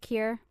exec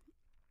here,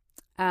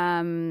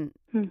 the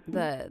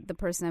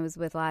person I was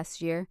with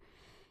last year.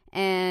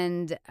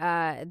 And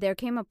there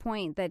came a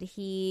point that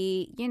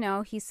he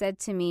said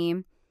to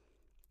me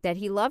that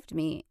he loved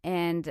me,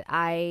 and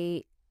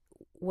I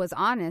was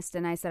honest,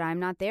 and I said, I'm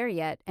not there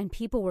yet. And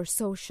people were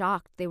so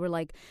shocked. They were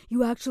like,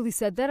 you actually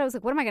said that? I was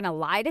like, what, am I going to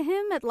lie to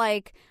him at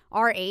like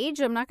our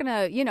age? I'm not going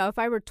to, if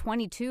I were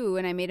 22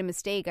 and I made a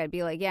mistake, I'd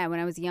be like, yeah, when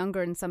I was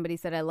younger and somebody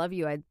said I love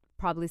you, I'd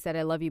probably said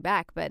I love you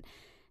back, but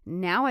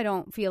now I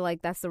don't feel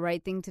like that's the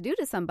right thing to do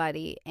to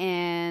somebody.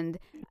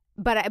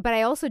 But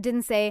I also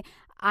didn't say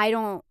I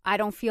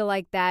don't feel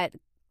like that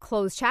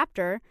closed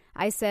chapter.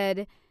 I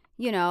said,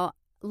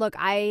 look,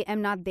 I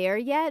am not there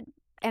yet,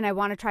 and I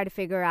want to try to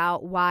figure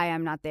out why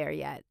I'm not there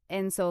yet.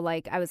 And so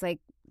like I was like,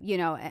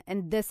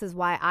 and this is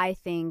why I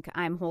think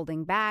I'm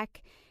holding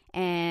back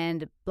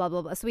and blah,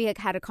 blah, blah. So we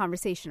had a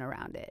conversation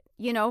around it,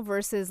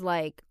 versus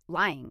like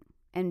lying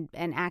and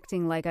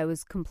acting like I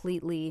was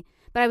completely,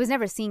 but I was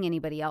never seeing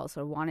anybody else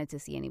or wanted to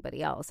see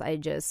anybody else. I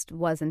just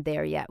wasn't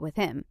there yet with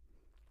him.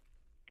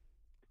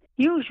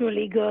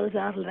 Usually girls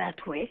are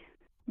that way,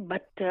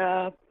 but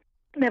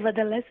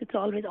nevertheless, it's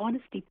always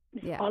honesty.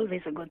 It's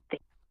always a good thing.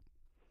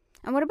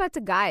 And what about the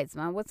guys,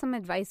 Mom? What's some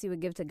advice you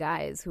would give to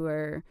guys who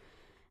are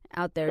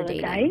out there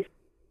dating? Guys,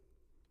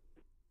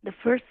 the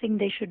first thing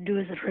they should do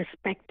is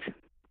respect.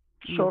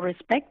 Show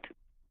respect.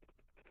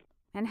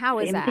 And how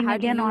is that? How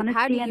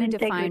do you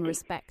define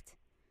respect?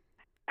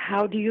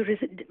 How do you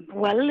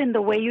well, in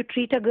the way you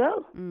treat a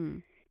girl,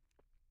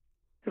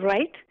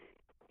 right?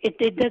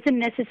 It doesn't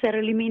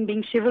necessarily mean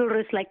being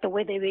chivalrous, like the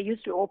way they were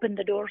used to open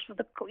the doors for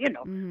the,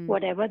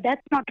 whatever.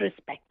 That's not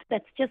respect.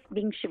 That's just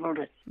being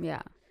chivalrous.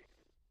 Yeah.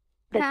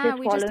 That's just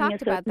we just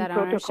talked about that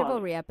protocol. on our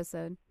chivalry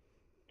episode.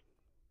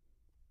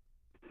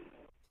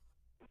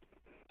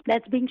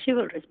 That's being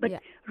chivalrous.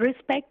 But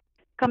respect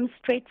comes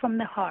straight from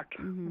the heart,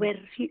 where,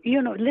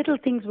 little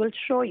things will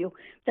show you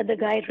that the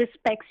guy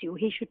respects you.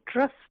 He should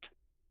trust.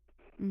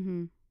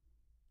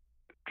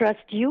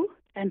 Trust you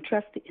and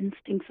trust the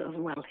instincts as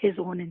well, his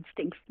own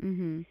instincts.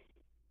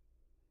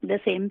 The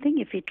same thing,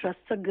 if he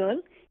trusts a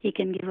girl, he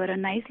can give her a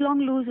nice long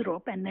loose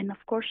rope, and then,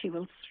 of course, she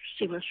will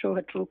show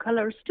her true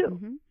colors,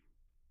 too.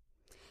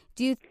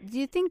 Do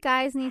you think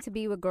guys need to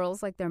be with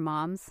girls like their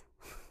moms?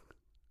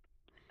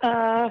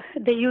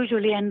 They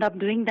usually end up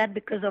doing that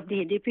because of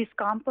the Oedipus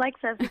complex,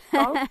 as it's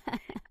called.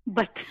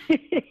 But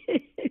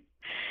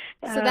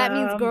so that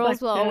means girls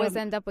will always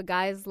end up with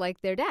guys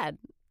like their dad.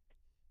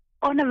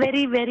 On a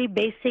very, very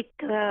basic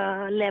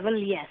level,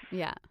 yes.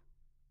 Yeah.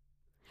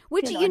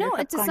 Which,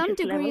 to some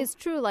degree level. is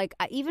true. Like,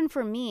 even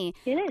for me,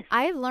 it is.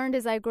 I've learned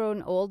as I've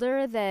grown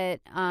older that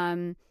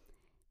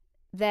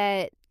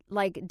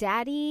like,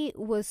 Daddy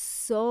was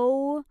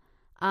so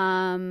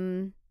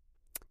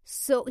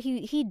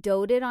he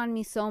doted on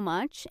me so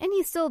much, and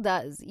he still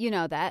does,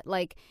 that.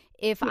 Like,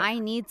 if I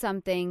need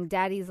something,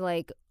 Daddy's,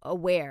 like,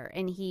 aware,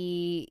 and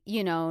he,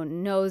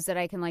 knows that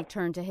I can, like,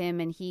 turn to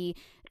him, and he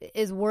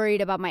is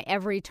worried about my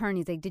every turn.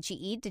 He's like, did she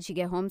eat? Did she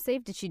get home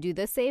safe? Did she do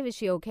this safe? Is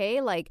she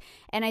okay? Like,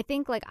 and I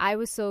think, like, I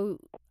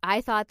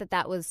thought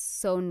that was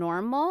so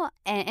normal,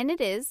 and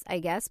it is, I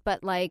guess,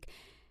 but, like,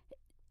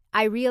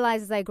 I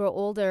realize as I grow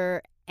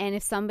older, and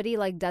if somebody,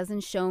 like,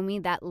 doesn't show me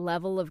that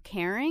level of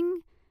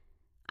caring,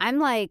 I'm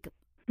like,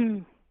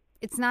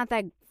 it's not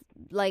that,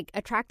 like,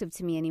 attractive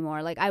to me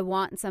anymore. Like, I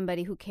want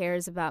somebody who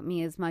cares about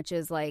me as much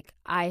as, like,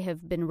 I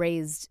have been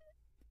raised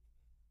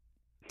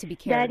to be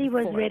cared Daddy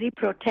was for. very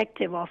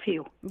protective of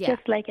you,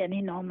 just like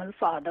any normal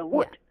father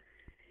would.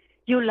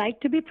 Yeah. You like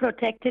to be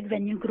protected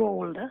when you grow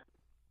older,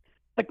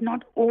 but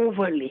not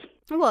overly.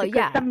 Well,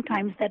 because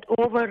sometimes that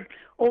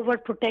over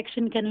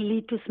protection can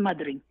lead to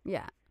smothering.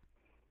 Yeah.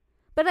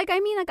 But, like, I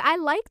mean, like, I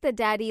like that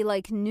Daddy,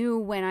 like, knew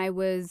when I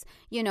was,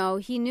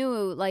 he knew,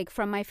 like,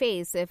 from my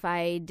face if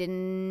I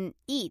didn't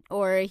eat.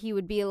 Or he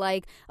would be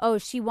like, oh,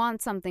 she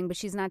wants something, but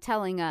she's not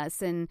telling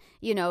us. And,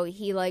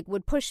 he, like,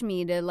 would push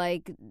me to,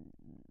 like,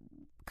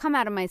 come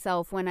out of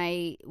myself when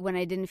I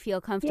didn't feel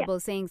comfortable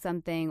saying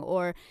something.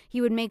 Or he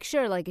would make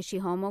sure, like, is she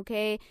home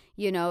okay?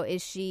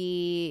 Is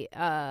she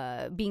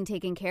being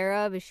taken care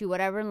of? Is she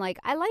whatever? And, like,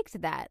 I liked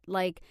that.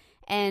 Like...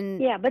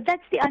 but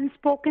that's the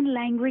unspoken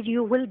language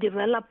you will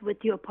develop with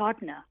your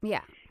partner.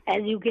 Yeah.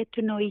 As you get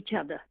to know each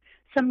other.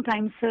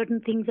 Sometimes certain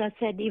things are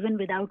said even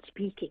without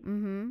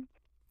speaking.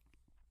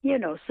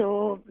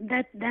 So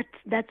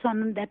that's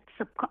on that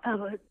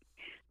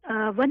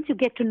once you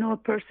get to know a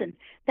person,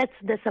 that's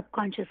the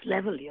subconscious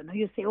level.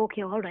 You say,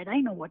 okay, all right,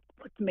 I know what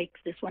makes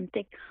this one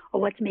tick,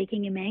 or what's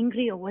making him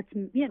angry, or what's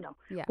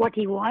what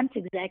he wants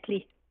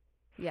exactly.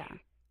 Yeah.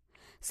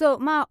 So,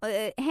 Ma,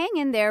 hang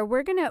in there.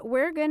 We're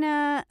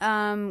gonna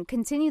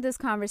continue this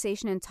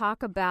conversation and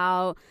talk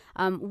about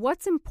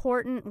what's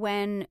important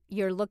when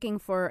you're looking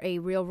for a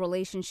real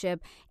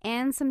relationship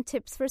and some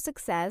tips for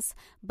success.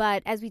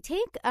 But as we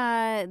take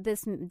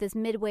this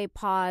midway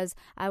pause,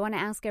 I want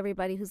to ask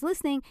everybody who's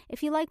listening,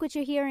 if you like what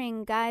you're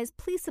hearing, guys,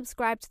 please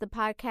subscribe to the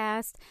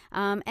podcast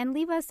and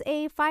leave us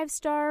a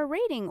 5-star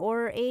rating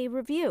or a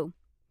review.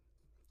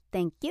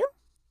 Thank you.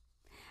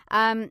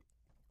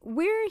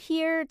 We're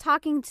here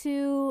talking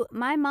to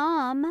my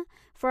mom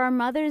for our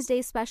Mother's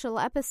Day special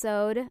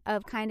episode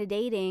of Kinda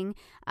Dating.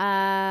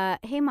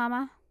 Hey,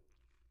 Mama.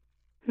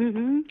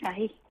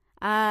 Hi.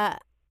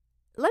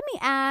 Let me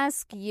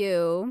ask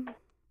you.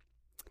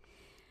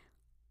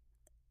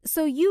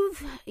 So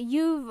you've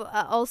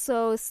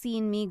also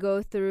seen me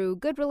go through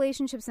good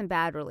relationships and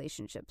bad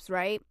relationships,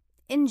 right?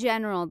 in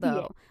general,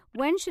 though,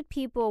 when should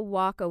people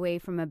walk away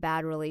from a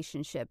bad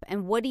relationship?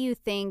 And what do you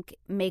think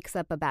makes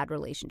up a bad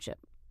relationship?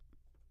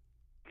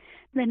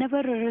 Whenever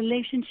a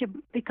relationship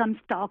becomes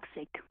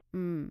toxic.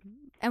 And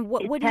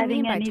what do you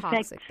mean by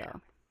toxic, though?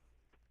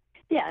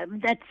 Yeah,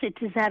 it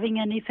is having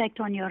an effect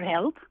on your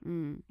health,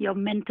 your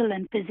mental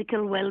and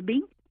physical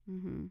well-being.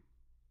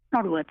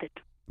 Not worth it.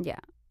 Yeah.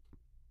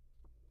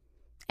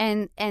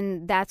 And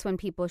that's when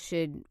people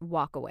should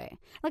walk away.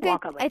 Like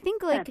I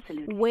think like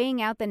Absolutely.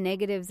 weighing out the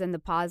negatives and the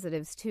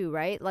positives too,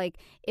 right? Like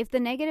if the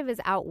negative is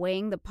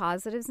outweighing the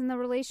positives in the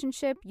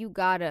relationship, you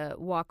gotta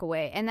walk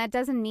away. And that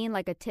doesn't mean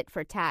like a tit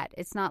for tat.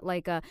 It's not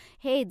like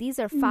hey, these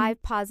are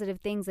 5 positive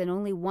things and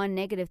only 1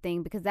 negative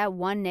thing, because that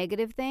 1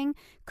 negative thing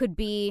could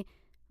be,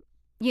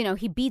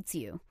 he beats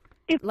you.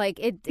 Then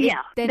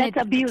it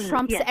abusive,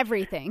 trumps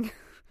everything.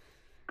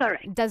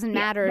 Correct. It doesn't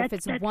matter if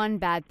it's one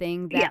bad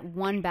thing. That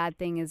one bad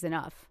thing is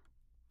enough.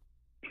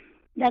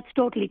 That's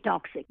totally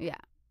toxic. Yeah.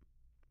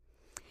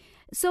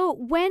 So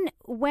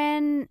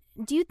when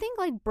do you think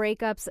like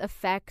breakups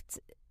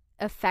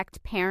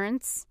affect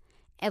parents?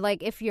 And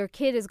like if your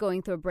kid is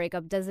going through a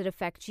breakup, does it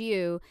affect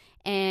you?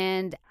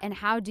 And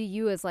how do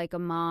you as like a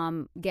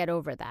mom get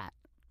over that?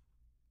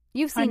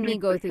 You've seen me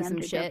go through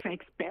some shit.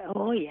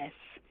 Oh yes.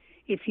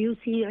 If you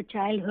see a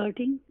child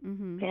hurting,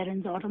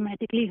 parents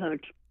automatically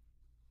hurt.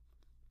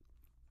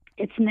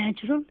 It's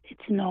natural.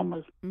 It's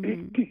normal.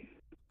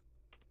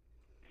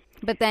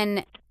 But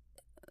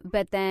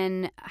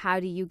then how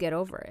do you get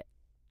over it?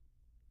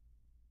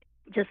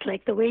 Just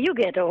like the way you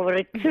get over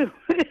it too.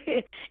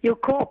 You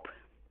cope.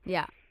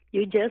 Yeah.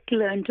 You just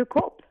learn to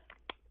cope.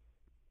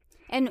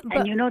 And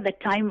you know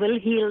that time will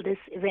heal this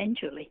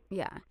eventually.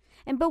 Yeah.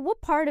 But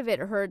what part of it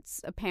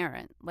hurts a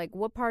parent? Like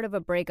what part of a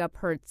breakup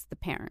hurts the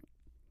parent?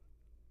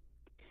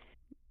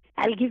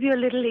 I'll give you a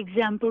little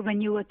example.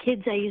 When you were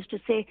kids, I used to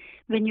say,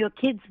 when you're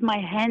kids, my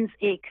hands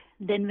ache.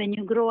 Then when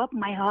you grow up,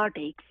 my heart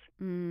aches.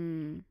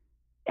 And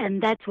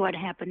that's what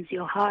happens.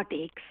 Your heart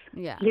aches.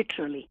 Yeah.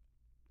 Literally.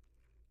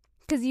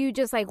 Because you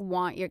just like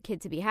want your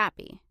kid to be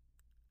happy.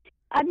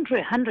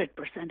 100%.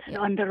 Yeah.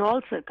 Under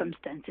all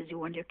circumstances, you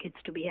want your kids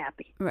to be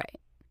happy. Right.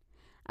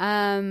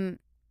 And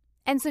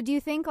so do you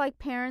think like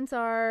parents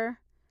are...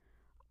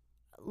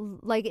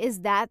 Like, is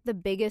that the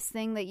biggest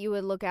thing that you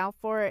would look out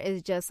for,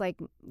 is just like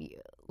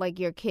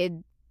your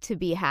kid to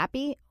be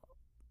happy?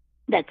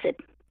 That's it.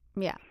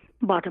 Yeah.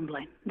 Bottom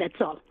line. That's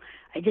all.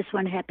 I just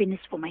want happiness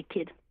for my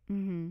kid.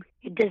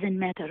 It doesn't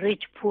matter,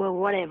 rich, poor,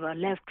 whatever,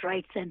 left,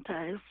 right,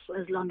 center,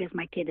 as long as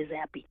my kid is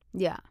happy.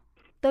 Yeah.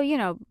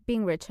 Though,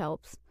 being rich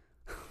helps.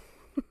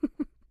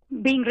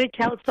 Being rich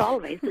helps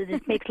always.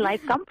 It makes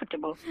life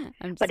comfortable.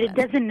 But it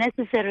doesn't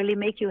necessarily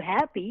make you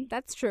happy.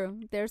 That's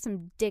true. There's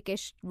some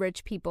dickish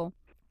rich people.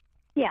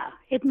 Yeah,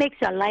 it makes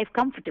your life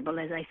comfortable,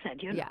 as I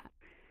said. Yeah.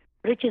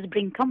 Riches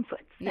bring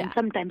comforts, and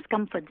sometimes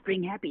comforts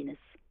bring happiness.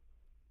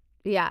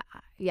 Yeah,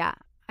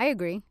 I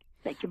agree.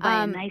 Like you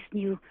buy a nice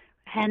new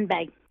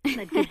handbag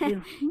that gives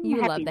you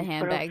you love the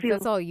handbags.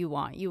 That's all you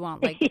want. You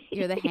want, like,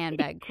 you're the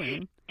handbag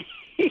queen.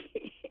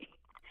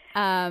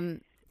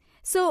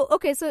 So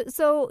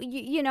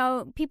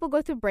people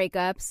go through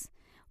breakups.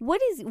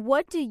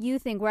 What do you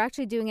think? We're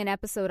actually doing an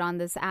episode on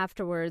this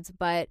afterwards,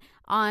 but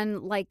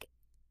on like,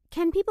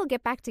 can people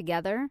get back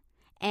together?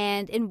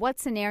 And in what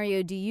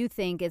scenario do you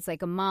think it's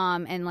like a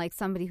mom and like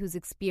somebody who's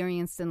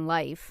experienced in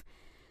life?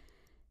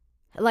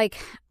 Like,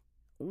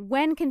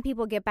 when can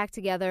people get back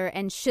together,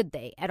 and should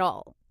they at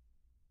all?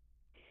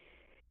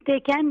 They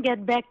can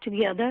get back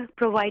together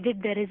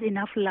provided there is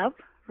enough love,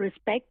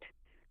 respect,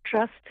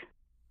 trust,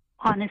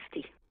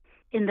 honesty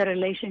in the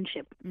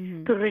relationship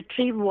to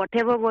retrieve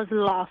whatever was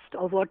lost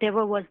or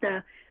whatever was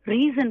the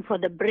reason for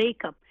the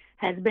breakup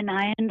has been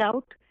ironed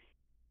out,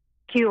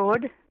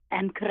 cured,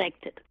 and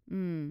corrected.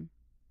 And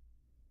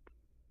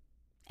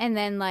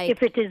then, like...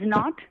 If it is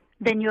not,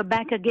 then you're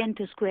back again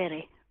to square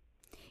A.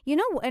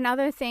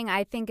 Another thing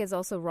I think is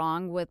also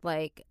wrong with,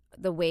 like,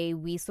 the way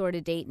we sort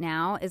of date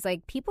now is,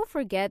 like, people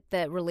forget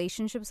that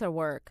relationships are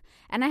work.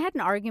 And I had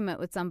an argument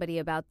with somebody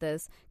about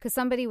this, because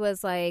somebody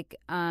was like,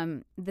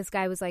 this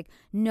guy was like,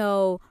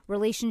 no,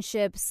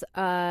 relationships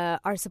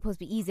are supposed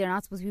to be easy. They're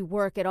not supposed to be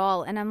work at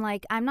all. And I'm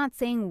like, I'm not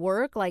saying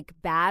work, like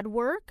bad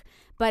work,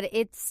 but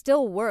it's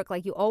still work.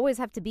 Like, you always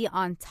have to be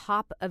on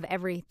top of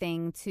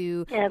everything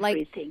to...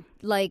 Everything.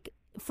 Like,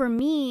 for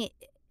me...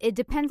 It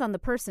depends on the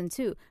person,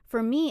 too.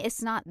 For me,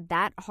 it's not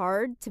that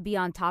hard to be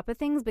on top of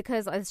things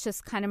because it's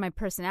just kind of my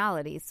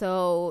personality.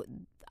 So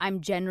I'm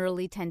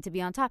generally tend to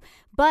be on top.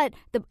 But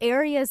the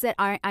areas that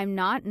I'm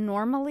not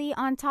normally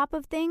on top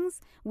of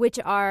things, which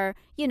are,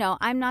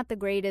 I'm not the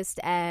greatest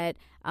at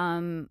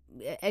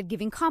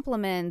giving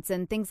compliments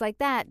and things like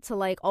that to,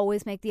 like,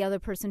 always make the other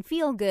person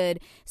feel good.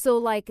 So,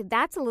 like,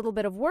 that's a little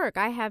bit of work.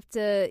 I have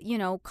to,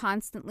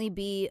 constantly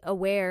be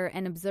aware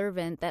and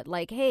observant that,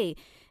 like, hey,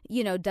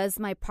 does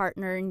my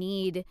partner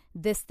need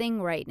this thing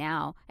right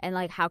now? And,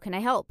 like, how can I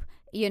help?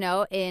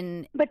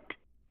 But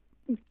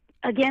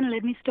again,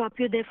 let me stop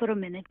you there for a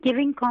minute.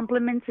 Giving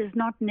compliments is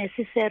not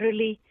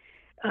necessarily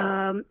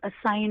a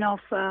sign of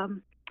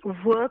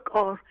work,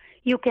 or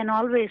you can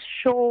always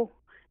show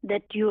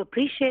that you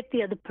appreciate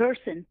the other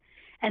person,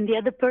 and the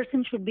other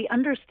person should be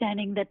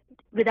understanding that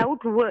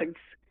without words,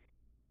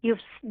 you've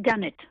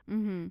done it.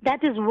 Mm-hmm.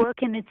 That is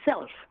work in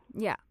itself.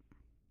 Yeah.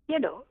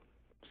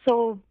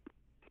 So.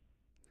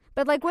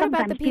 But like, what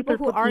about the people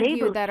who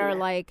argue that are that.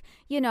 like,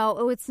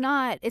 oh, it's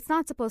not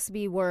supposed to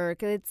be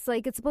work. It's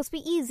like, it's supposed to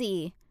be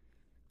easy.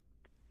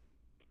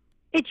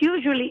 It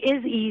usually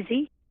is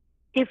easy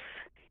if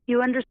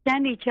you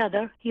understand each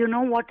other, you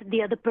know what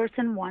the other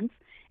person wants,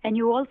 and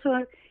you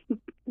also,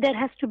 there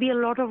has to be a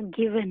lot of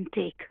give and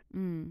take.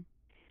 Mm.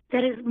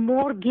 There is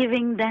more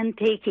giving than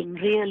taking,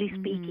 really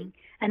speaking.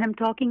 And I'm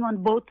talking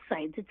on both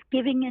sides. It's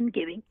giving and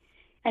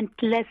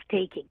less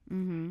taking.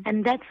 Mm-hmm.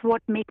 And that's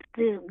what makes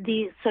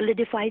the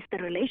solidifies the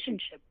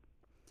relationship.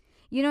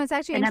 It's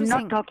actually and interesting.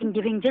 I'm not talking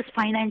giving just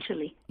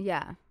financially.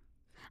 Yeah.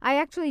 I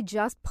actually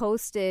just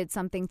posted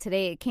something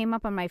today. It came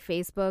up on my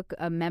Facebook,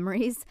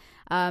 memories.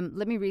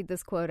 Let me read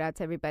this quote out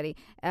to everybody.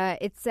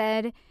 It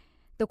said,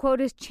 the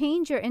quote is,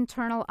 change your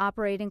internal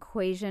operating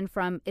equation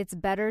from it's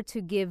better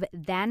to give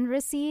than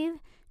receive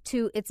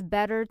to it's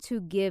better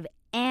to give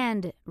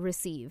and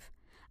receive.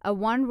 A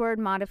one-word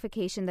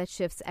modification that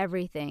shifts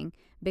everything,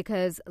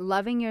 because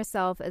loving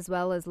yourself as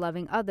well as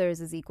loving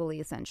others is equally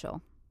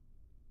essential.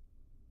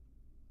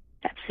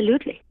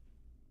 Absolutely.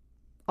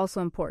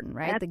 Also important,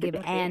 right? Absolutely. The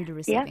give and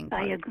receiving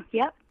part. I agree.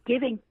 Yeah,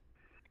 giving.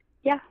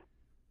 Yeah.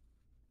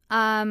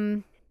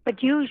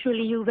 But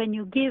usually when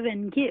you give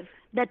and give,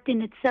 that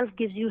in itself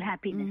gives you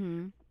happiness.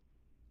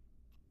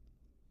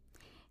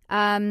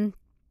 Mm-hmm.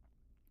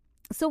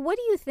 So what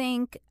do you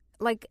think,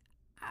 like,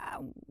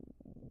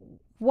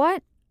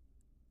 what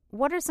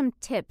are some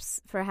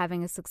tips for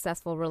having a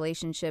successful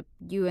relationship?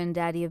 You and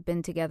Daddy have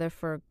been together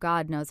for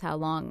God knows how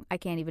long. I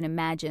can't even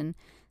imagine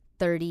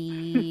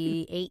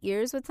 38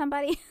 years with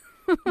somebody.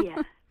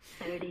 Yeah,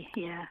 30,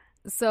 yeah.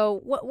 So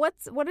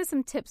what are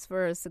some tips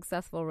for a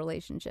successful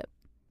relationship?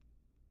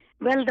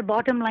 Well, the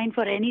bottom line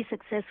for any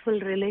successful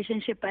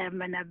relationship,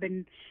 and I've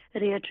been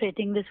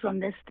reiterating this from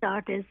the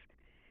start, is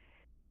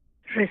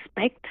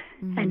respect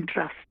and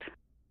trust.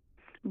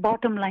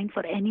 Bottom line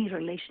for any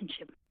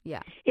relationship.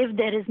 Yeah. If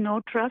there is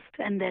no trust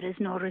and there is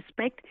no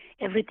respect,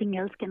 everything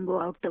else can go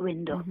out the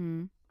window.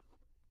 Mm-hmm.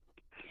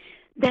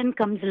 Then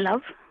comes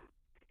love.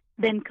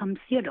 Then comes,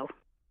 the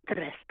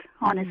rest,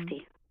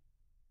 honesty.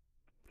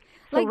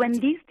 So when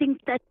these things,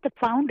 that's the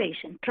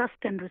foundation, trust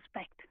and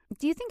respect.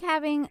 Do you think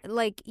having,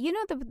 like,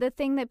 the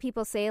thing that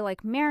people say,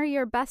 like, marry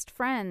your best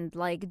friend,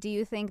 like, do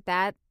you think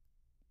that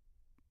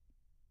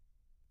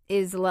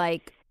is,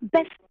 like,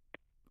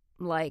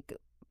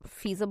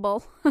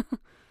 feasible?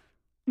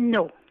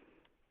 No.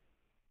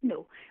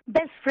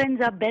 Best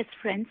friends are best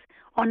friends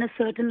on a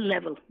certain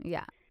level.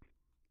 Yeah.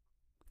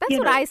 That's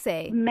what I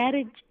say.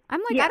 Marriage.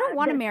 I'm like, I don't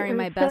want to marry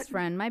my best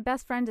friend. My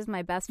best friend is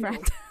my best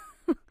friend.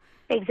 No.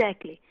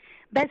 Exactly.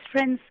 Best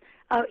friends,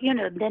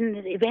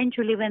 then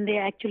eventually when they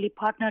actually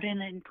partner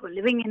into a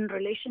living in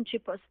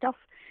relationship or stuff,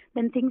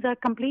 then things are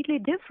completely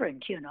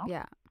different,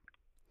 Yeah.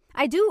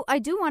 I do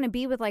want to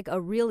be with, like, a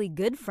really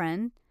good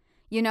friend,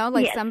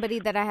 like somebody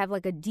that I have,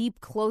 like, a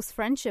deep, close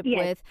friendship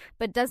with,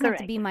 but doesn't have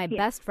to be my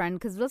best friend.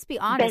 Because let's be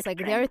honest,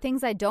 there are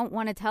things I don't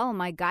want to tell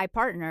my guy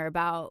partner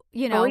about,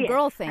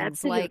 girl things.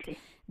 Absolutely. Like,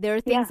 there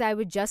are things I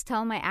would just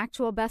tell my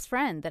actual best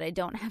friend that I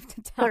don't have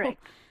to tell.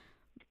 Correct.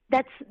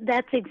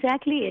 That's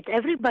exactly it.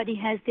 Everybody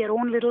has their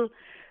own little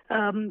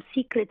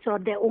secrets or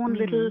their own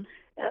little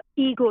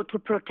ego to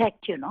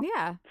protect,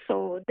 Yeah.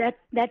 So that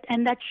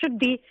should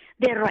be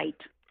their right.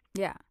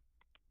 Yeah.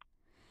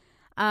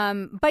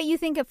 But you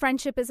think a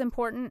friendship is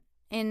important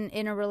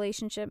in a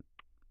relationship?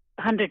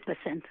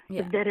 100%.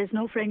 Yeah. If there is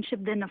no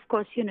friendship, then of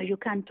course, you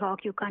can't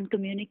talk, you can't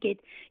communicate,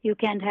 you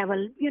can't have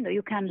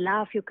you can't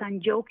laugh, you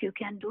can't joke, you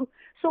can't do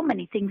so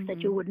many things that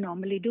you would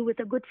normally do with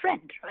a good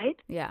friend, right?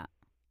 Yeah.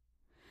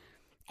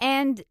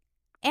 And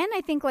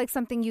I think, like,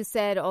 something you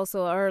said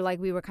also, or like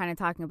we were kind of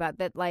talking about,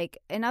 that, like,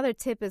 another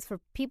tip is for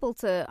people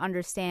to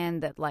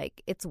understand that,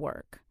 like, it's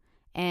work,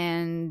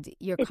 and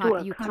you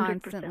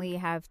constantly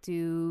have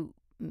to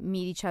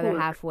meet each other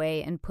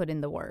halfway and put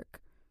in the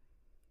work.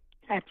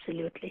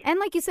 Absolutely. And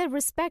like you said,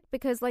 respect,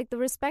 because, like, the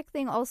respect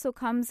thing also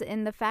comes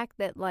in the fact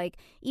that, like,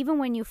 even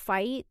when you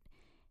fight,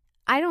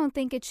 I don't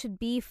think it should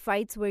be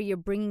fights where you're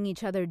bringing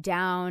each other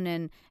down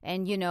and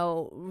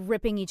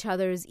ripping each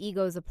other's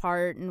egos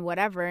apart and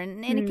whatever.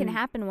 And it can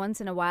happen once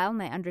in a while,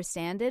 and I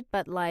understand it.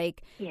 But,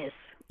 like, yes,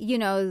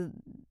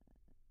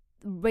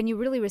 when you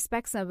really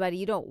respect somebody,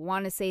 you don't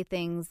want to say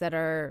things that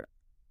are,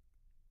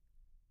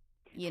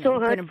 so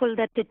hurtful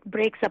that it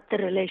breaks up the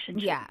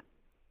relationship. Yeah.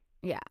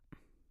 Yeah.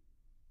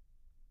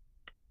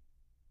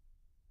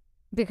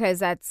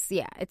 Because it's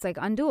like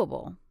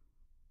undoable.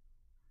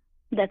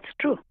 That's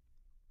true.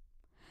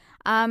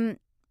 So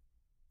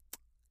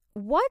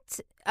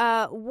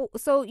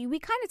we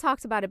kind of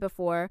talked about it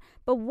before,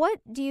 but what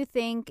do you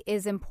think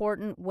is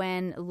important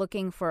when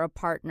looking for a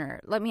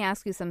partner? Let me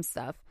ask you some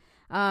stuff.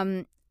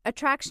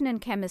 Attraction and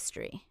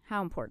chemistry.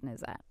 How important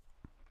is that?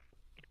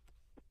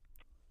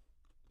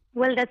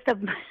 Well, that's the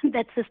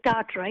that's the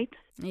start, right?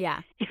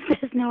 Yeah. If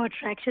there's no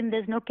attraction,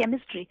 there's no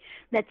chemistry.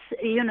 That's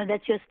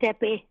that's your step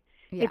A.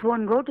 Yeah. It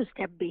won't go to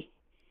step B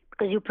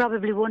because you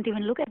probably won't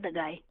even look at the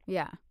guy.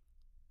 Yeah.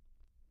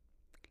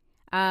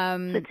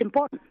 So it's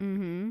important.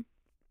 Mm-hmm.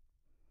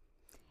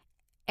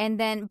 And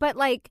then, but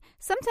like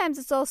sometimes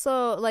it's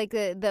also like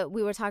the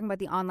we were talking about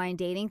the online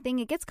dating thing.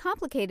 It gets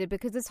complicated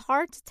because it's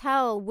hard to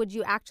tell would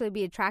you actually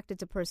be attracted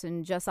to a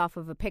person just off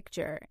of a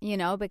picture,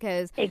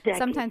 because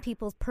sometimes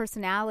people's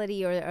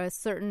personality or a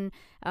certain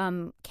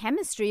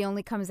chemistry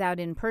only comes out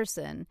in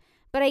person.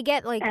 But I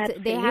get like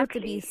they have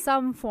to be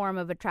some form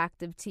of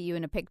attractive to you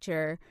in a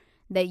picture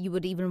that you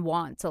would even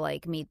want to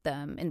like meet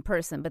them in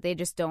person. But they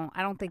just don't.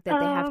 I don't think that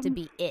they have to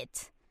be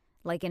it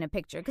like in a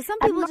picture because some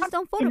people just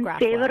don't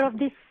photograph. In favor of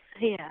this.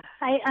 Yeah,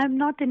 I'm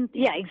not in.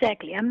 Yeah,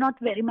 exactly. I'm not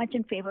very much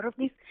in favor of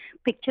this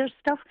picture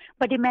stuff.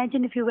 But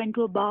imagine if you went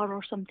to a bar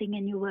or something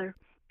and you were,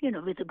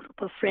 with a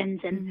group of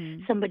friends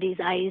and somebody's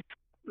eyes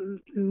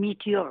meet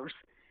yours.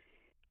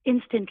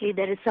 Instantly,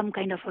 there is some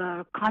kind of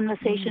a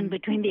conversation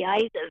between the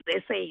eyes, as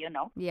they say,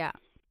 Yeah.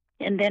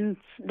 And then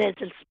there's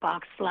a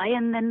sparks fly,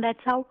 and then that's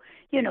how,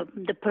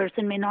 the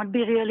person may not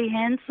be really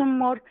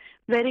handsome or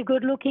very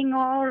good looking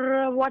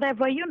or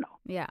whatever,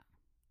 Yeah.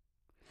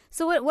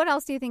 So what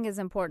else do you think is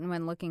important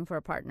when looking for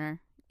a partner?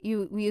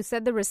 You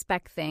said the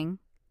respect thing,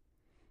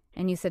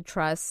 and you said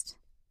trust.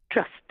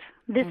 Trust.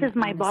 This is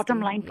my honesty.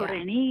 Bottom line for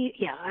any.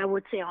 Yeah, I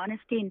would say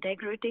honesty,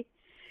 integrity.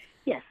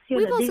 Yes.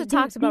 We've also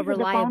talked about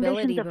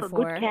reliability before. Of a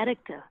good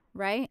character.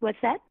 Right? What's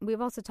that?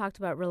 We've also talked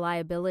about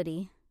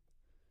reliability.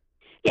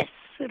 Yes,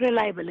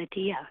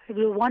 reliability. Yeah,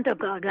 you want a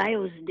guy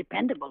who's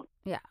dependable.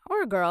 Yeah,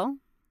 or a girl.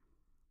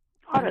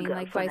 Or a girl,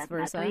 like vice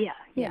versa.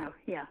 Yeah,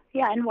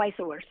 and vice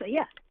versa.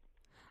 Yeah.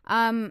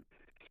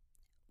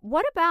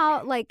 What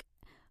about like,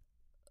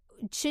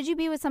 should you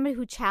be with somebody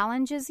who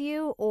challenges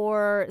you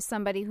or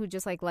somebody who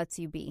just like lets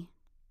you be?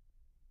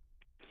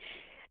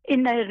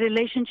 In a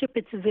relationship,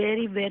 it's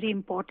very, very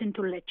important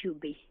to let you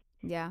be.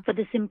 Yeah. For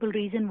the simple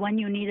reason, one,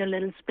 you need a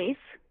little space.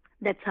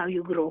 That's how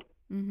you grow.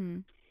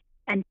 Mm-hmm.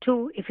 And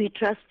two, if he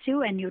trusts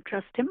you and you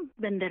trust him,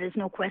 then there is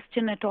no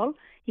question at all.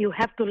 You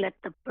have to let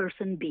the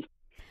person be.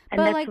 And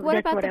but like, what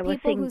about the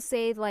people who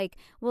say like,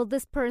 well,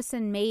 this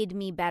person made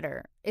me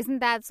better? Isn't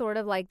that sort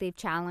of like they've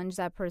challenged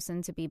that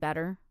person to be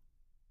better?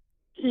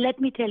 Let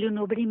me tell you,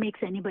 nobody makes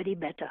anybody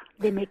better.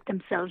 They make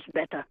themselves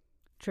better.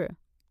 True.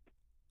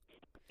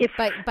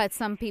 But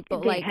some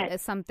people like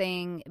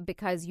something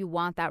because you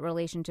want that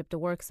relationship to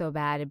work so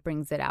bad, it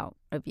brings it out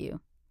of you.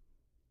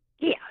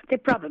 Yeah, they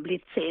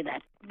probably say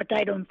that. But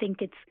I don't think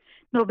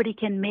nobody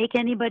can make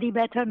anybody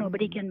better.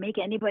 Nobody can make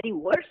anybody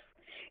worse.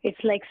 It's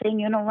like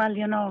saying,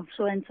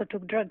 so-and-so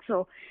took drugs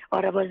or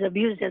I was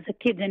abused as a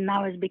kid and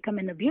now has become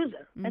an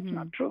abuser. That's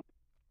not true.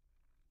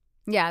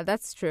 Yeah,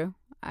 that's true.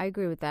 I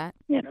agree with that.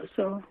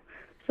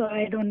 So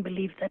I don't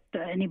believe that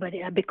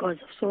anybody, because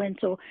of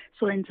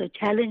so-and-so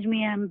challenged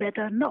me, I'm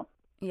better. No.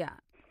 Yeah.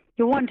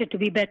 You wanted to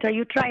be better.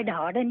 You tried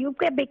hard and you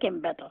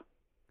became better.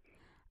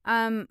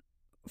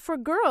 For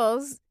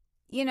girls,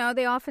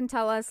 they often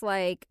tell us,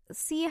 like,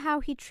 see how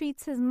he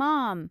treats his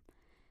mom.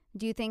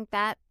 Do you think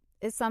that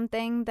is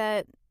something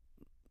that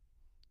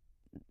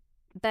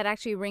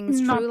actually rings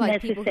true? Not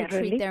like necessarily. People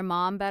who treat their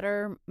mom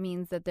better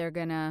means that they're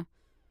going to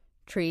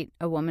treat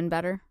a woman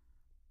better?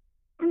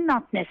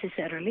 Not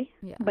necessarily.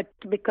 Yeah. But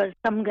because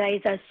some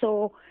guys are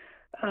so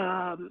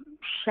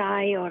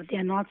shy or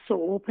they're not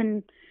so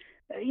open,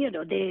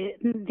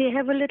 they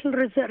have a little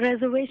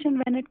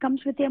reservation when it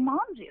comes with their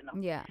moms,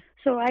 Yeah.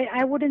 So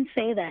I wouldn't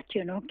say that,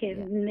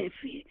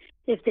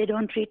 if they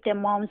don't treat their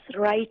moms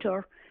right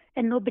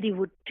and nobody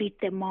would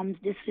treat their moms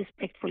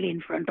disrespectfully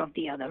in front of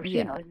the others.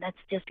 Yeah. That's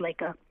just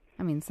like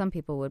I mean, some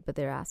people would, but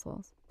they're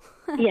assholes.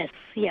 Yes,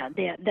 yeah,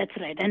 that's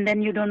right. And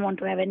then you don't want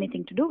to have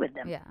anything to do with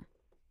them. Yeah.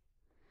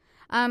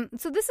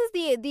 So this is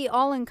the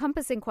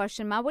all-encompassing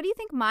question, Ma. What do you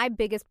think my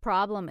biggest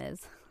problem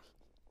is?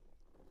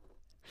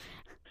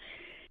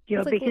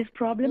 Your biggest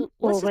problem?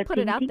 Let's just put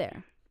it out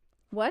there.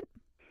 What?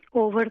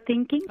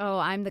 Overthinking. Oh,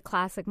 I'm the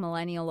classic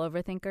millennial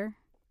overthinker.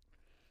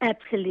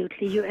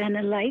 Absolutely. You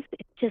analyze.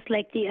 It's just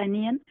like the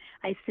onion.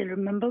 I still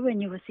remember when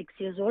you were 6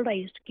 years old, I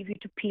used to give you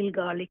to peel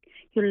garlic.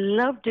 You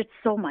loved it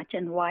so much.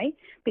 And why?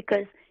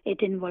 Because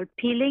it involved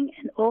peeling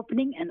and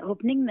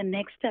opening the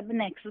next step,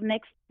 next.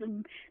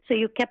 So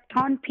you kept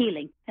on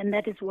peeling. And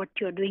that is what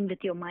you're doing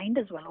with your mind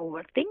as well,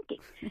 overthinking.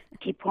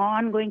 Keep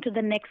on going to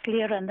the next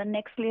layer and the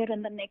next layer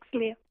and the next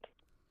layer.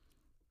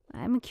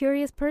 I'm a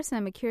curious person.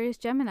 I'm a curious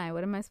Gemini.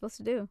 What am I supposed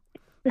to do?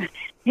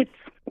 It's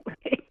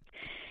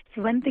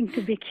one thing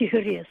to be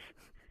curious.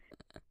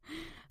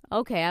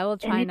 Okay, I will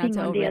try not to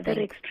overthink. Anything on the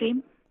other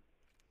extreme?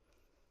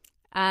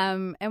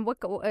 And what?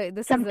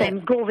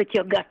 Sometimes go with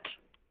your gut.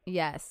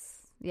 Yes,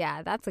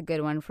 yeah, that's a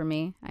good one for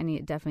me. I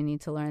definitely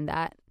need to learn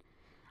that.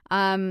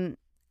 And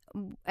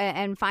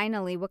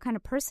finally, what kind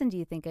of person do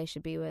you think I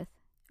should be with,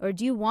 or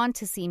do you want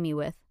to see me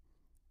with?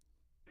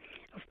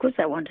 Of course,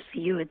 I want to see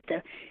you with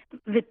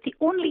the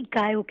only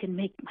guy who can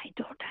make my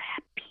daughter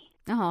happy.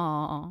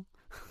 Oh.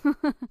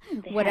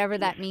 Whatever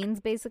that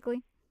means,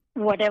 basically.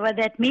 whatever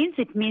that means.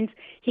 It means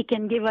he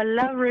can give her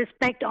love,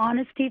 respect,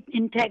 honesty,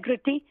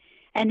 integrity,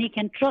 and he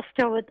can trust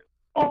her with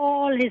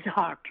all his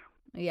heart.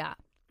 Yeah.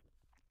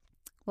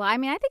 Well, I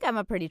mean, I think I'm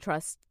a pretty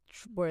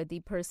trustworthy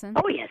person.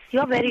 Oh, yes.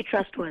 You're very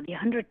trustworthy,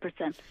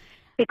 100%,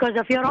 because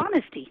of your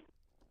honesty.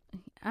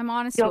 I'm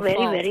honest. You're very,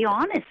 fault. very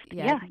honest.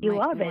 Yeah, you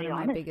are very honest.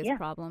 One of my biggest yeah.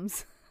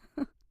 problems.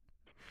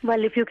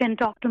 Well, if you can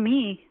talk to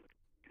me,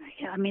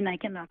 I mean, I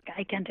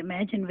can't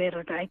imagine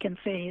where I can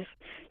say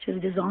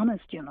she's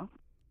dishonest, you know.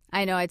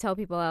 I know. I tell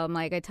people,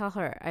 I tell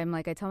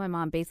my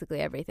mom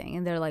basically everything.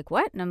 And they're like,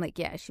 what? And I'm like,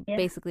 yeah, she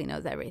basically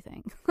knows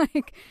everything.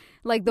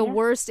 like the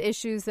worst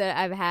issues that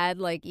I've had,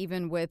 like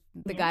even with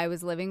the guy I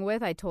was living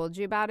with, I told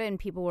you about it. And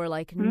people were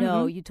like,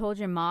 no, you told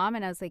your mom?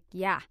 And I was like,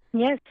 yeah.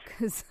 Yes.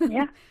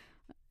 Yeah.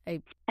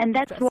 And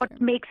that's what her.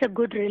 Makes a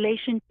good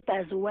relationship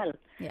as well.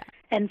 Yeah.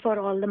 And for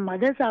all the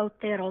mothers out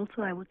there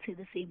also, I would say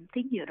the same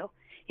thing, you know.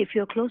 If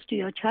you're close to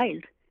your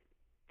child,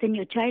 then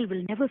your child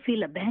will never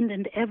feel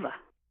abandoned ever.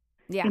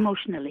 Yeah.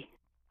 Emotionally.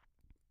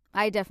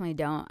 I definitely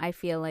don't. I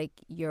feel like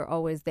you're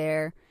always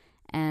there,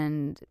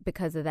 and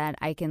because of that,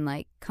 I can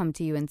like come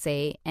to you and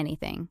say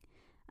anything.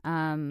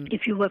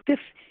 If you were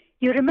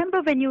you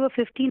remember when you were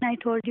 15, I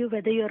told you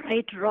whether you're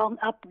right, wrong,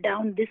 up,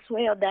 down, this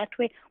way or that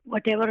way,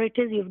 whatever it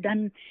is, you've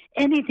done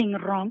anything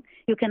wrong,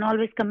 you can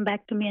always come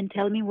back to me and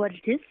tell me what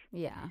it is.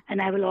 Yeah.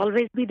 And I will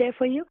always be there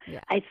for you. Yeah.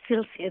 I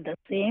still say the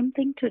same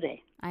thing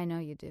today. I know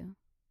you do.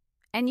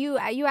 And you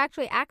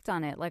actually act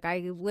on it. Like, I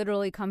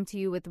literally come to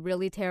you with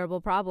really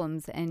terrible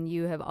problems, and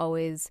you have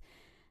always,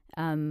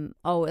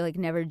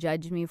 never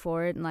judged me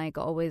for it, and like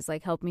always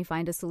like helped me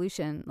find a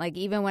solution. Like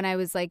even when I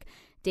was like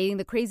dating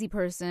the crazy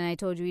person, and I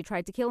told you he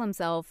tried to kill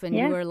himself, and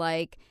you were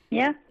like,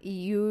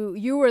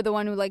 you were the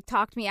one who like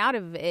talked me out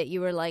of it. You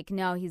were like,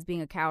 no, he's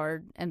being a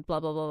coward, and blah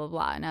blah blah blah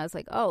blah. And I was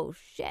like, oh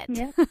shit.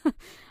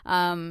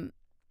 Yeah.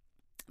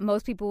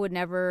 Most people would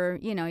never,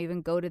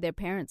 even go to their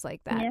parents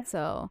like that. Yeah.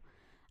 So.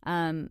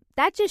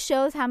 That just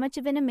shows how much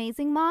of an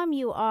amazing mom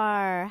you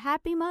are.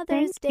 Happy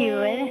Mother's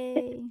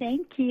Day.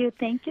 Thank you.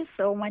 Thank you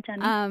so much,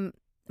 Anna.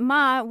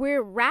 Ma,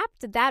 we're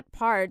wrapped that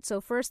part. So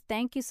first,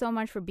 thank you so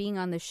much for being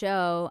on the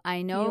show.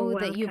 I know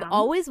that you've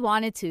always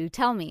wanted to.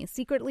 Tell me,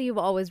 secretly, you've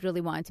always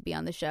really wanted to be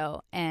on the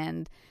show,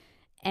 and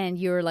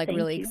you're like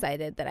really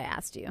excited that I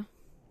asked you.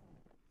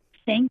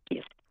 Thank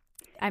you.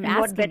 I'm asking.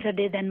 What better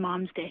day than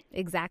Mom's Day?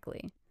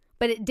 Exactly.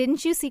 But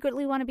didn't you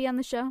secretly want to be on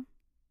the show?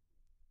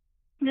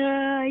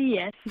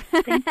 Yes.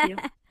 Thank you.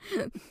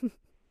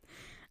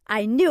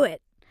 I knew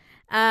it.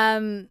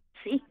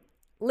 See?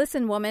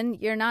 Listen, woman,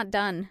 you're not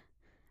done.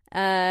 We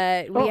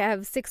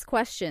have 6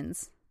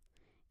 questions.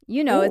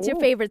 It's your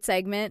favorite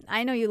segment.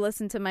 I know you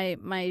listen to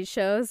my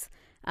shows.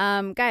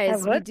 Guys,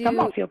 I've heard some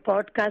of your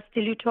podcasts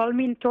till you told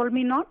me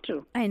not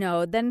to. I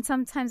know. Then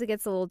sometimes it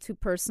gets a little too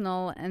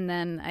personal, and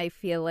then I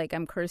feel like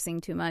I'm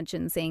cursing too much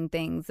and saying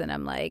things, and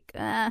I'm like,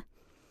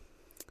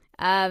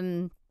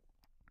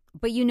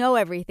 But you know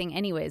everything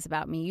anyways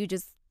about me. You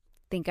just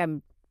think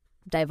I'm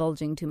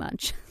divulging too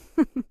much.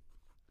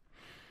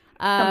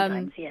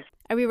 Sometimes, yes.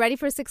 Are we ready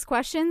for 6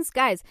 questions?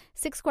 Guys,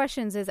 6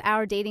 questions is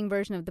our dating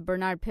version of the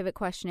Bernard Pivot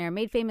Questionnaire,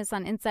 made famous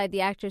on Inside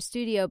the Actors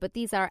Studio, but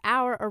these are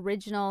our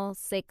original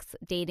 6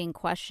 dating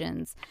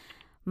questions.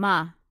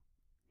 Ma,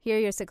 here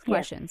are your 6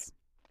 questions.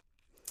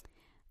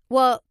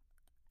 Well,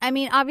 I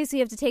mean, obviously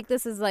you have to take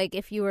this as like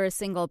if you were a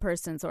single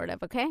person, sort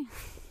of, okay?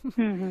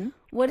 Mm-hmm.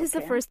 What is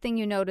the first thing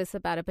you notice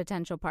about a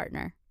potential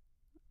partner?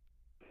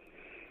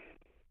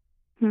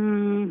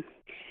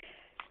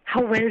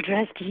 How well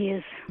dressed he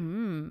is.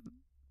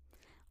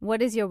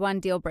 What is your one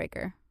deal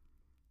breaker?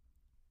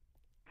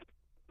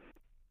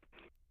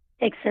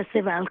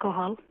 Excessive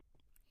alcohol.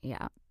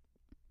 Yeah.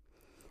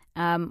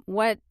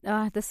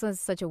 This was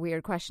such a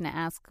weird question to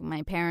ask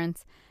my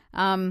parents.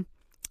 What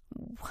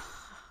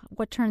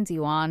turns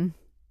you on?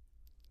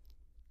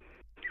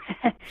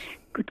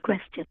 Good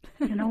question.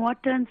 You know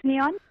what turns me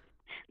on?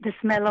 The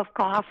smell of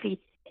coffee.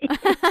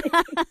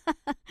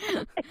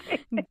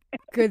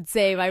 Good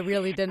save. I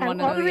really didn't want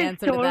to know the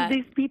answer to that. I've always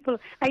told these people,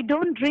 I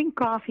don't drink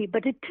coffee,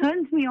 but it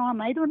turns me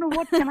on. I don't know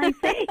what can I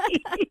say.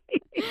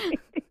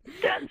 It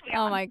turns me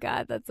on. Oh my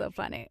God, that's so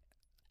funny.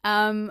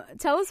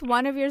 Tell us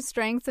one of your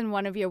strengths and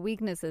one of your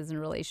weaknesses in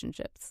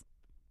relationships.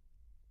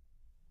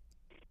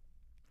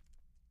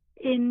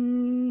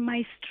 In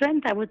my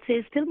strength, I would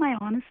say still my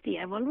honesty.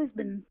 I've always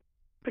been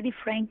pretty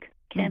frank,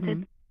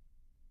 candid.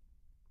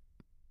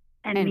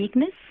 And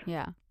weakness?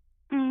 Yeah.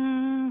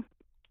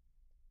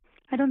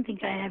 I don't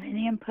think I have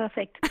any. I'm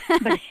perfect.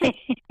 But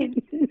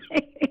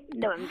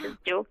no, I'm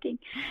just joking.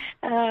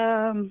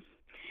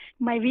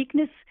 My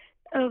weakness,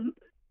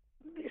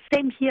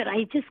 same here.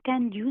 I just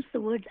can't use the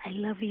words "I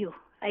love you."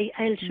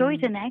 I'll show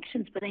it in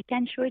actions, but I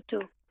can't show it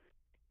to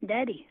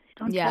Daddy. I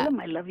don't tell him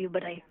I love you,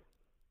 but I.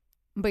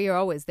 But you're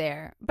always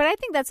there. But I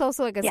think that's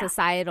also like a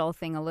societal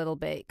thing a little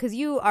bit, because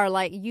you are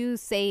like, you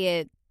say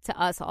it to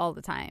us all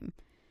the time,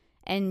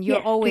 and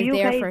you're always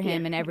there for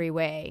him in every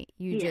way.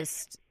 You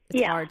just.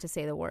 It's hard to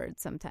say the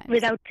words sometimes.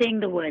 Without saying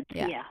the words,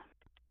 yeah.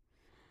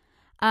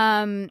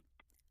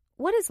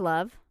 What is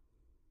love?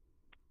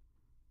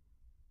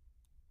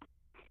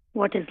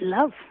 What is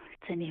love?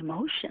 It's an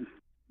emotion.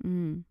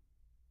 Mm.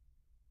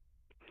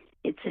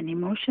 It's an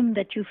emotion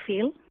that you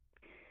feel.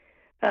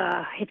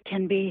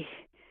 It's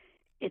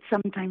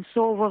sometimes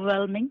so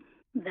overwhelming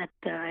that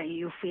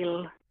you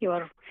feel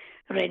you're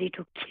ready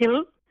to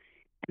kill.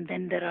 And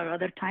then there are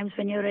other times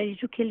when you're ready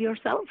to kill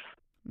yourself.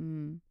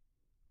 Mm.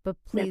 But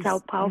please, that's how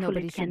powerful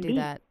nobody it can should do be.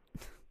 that.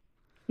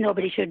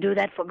 Nobody should do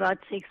that, for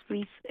God's sakes,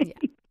 please.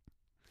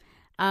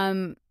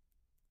 Yeah.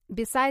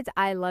 Besides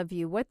I love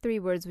you, what 3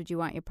 words would you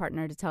want your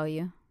partner to tell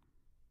you?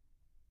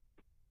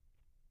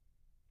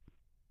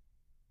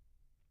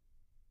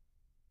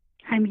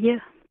 I'm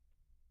here.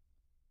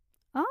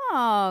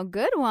 Oh,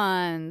 good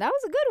one. That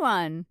was a good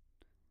one.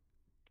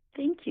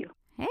 Thank you.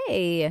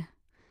 Hey,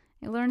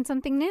 you learned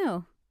something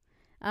new.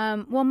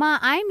 Well, Ma,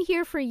 I'm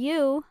here for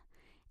you.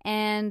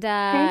 And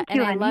Thank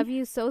you, I honey. love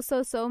you so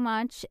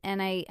much,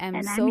 and I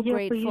am so I'm here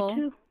grateful. For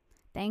you too.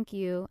 Thank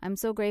you. I'm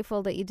so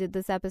grateful that you did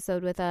this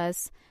episode with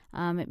us.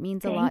 It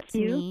means a Thank lot to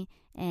you. me,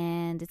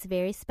 and it's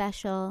very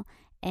special.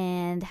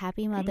 And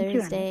happy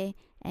Mother's Day,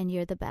 and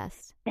you're the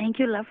best. Thank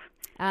you, love.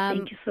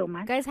 Thank you so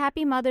much. Guys,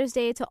 happy Mother's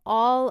Day to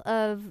all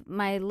of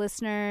my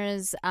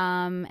listeners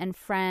and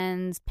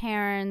friends,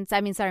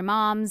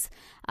 moms.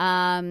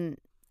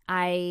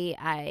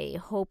 I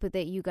hope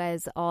that you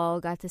guys all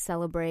got to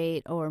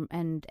celebrate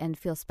and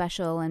feel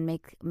special and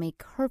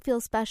make her feel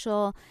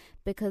special,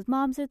 because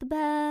moms are the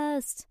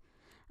best.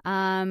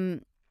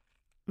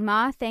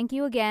 Ma, thank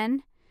you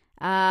again.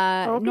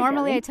 Okay, normally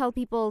darling. I tell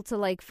people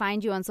to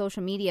find you on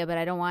social media, but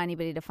I don't want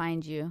anybody to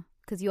find you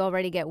because you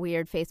already get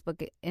weird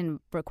Facebook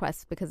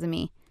requests because of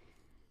me.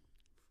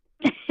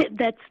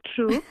 That's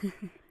true.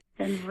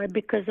 And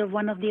because of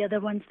one of the other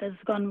ones that's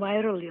gone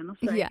viral,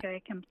 so Yeah.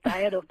 I'm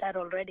tired of that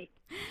already.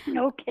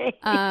 Okay.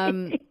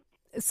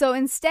 So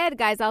instead,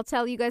 guys, I'll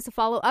tell you guys to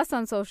follow us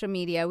on social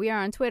media. We are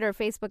on Twitter,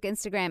 Facebook,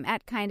 Instagram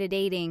at Kinda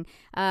Dating.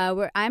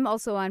 I'm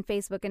also on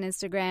Facebook and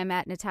Instagram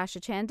at Natasha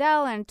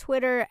Chandel, and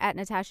Twitter at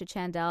Natasha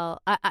Chandel,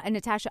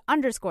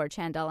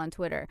 Natasha_Chandel on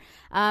Twitter.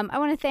 I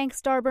want to thank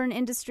Starburn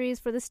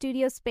Industries for the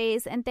studio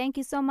space, and thank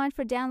you so much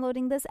for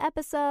downloading this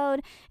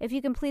episode. If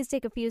you can please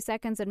take a few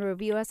seconds and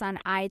review us on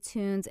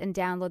iTunes and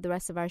download the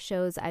rest of our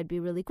shows, I'd be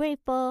really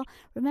grateful.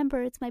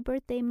 Remember, it's my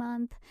birthday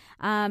month.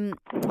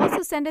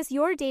 Also, send us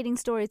your dating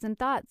stories and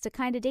thoughts to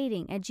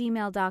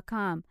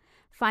kindadating@gmail.com.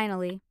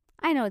 Finally,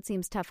 I know it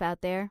seems tough out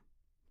there,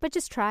 but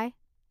just try.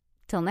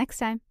 Till next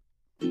time.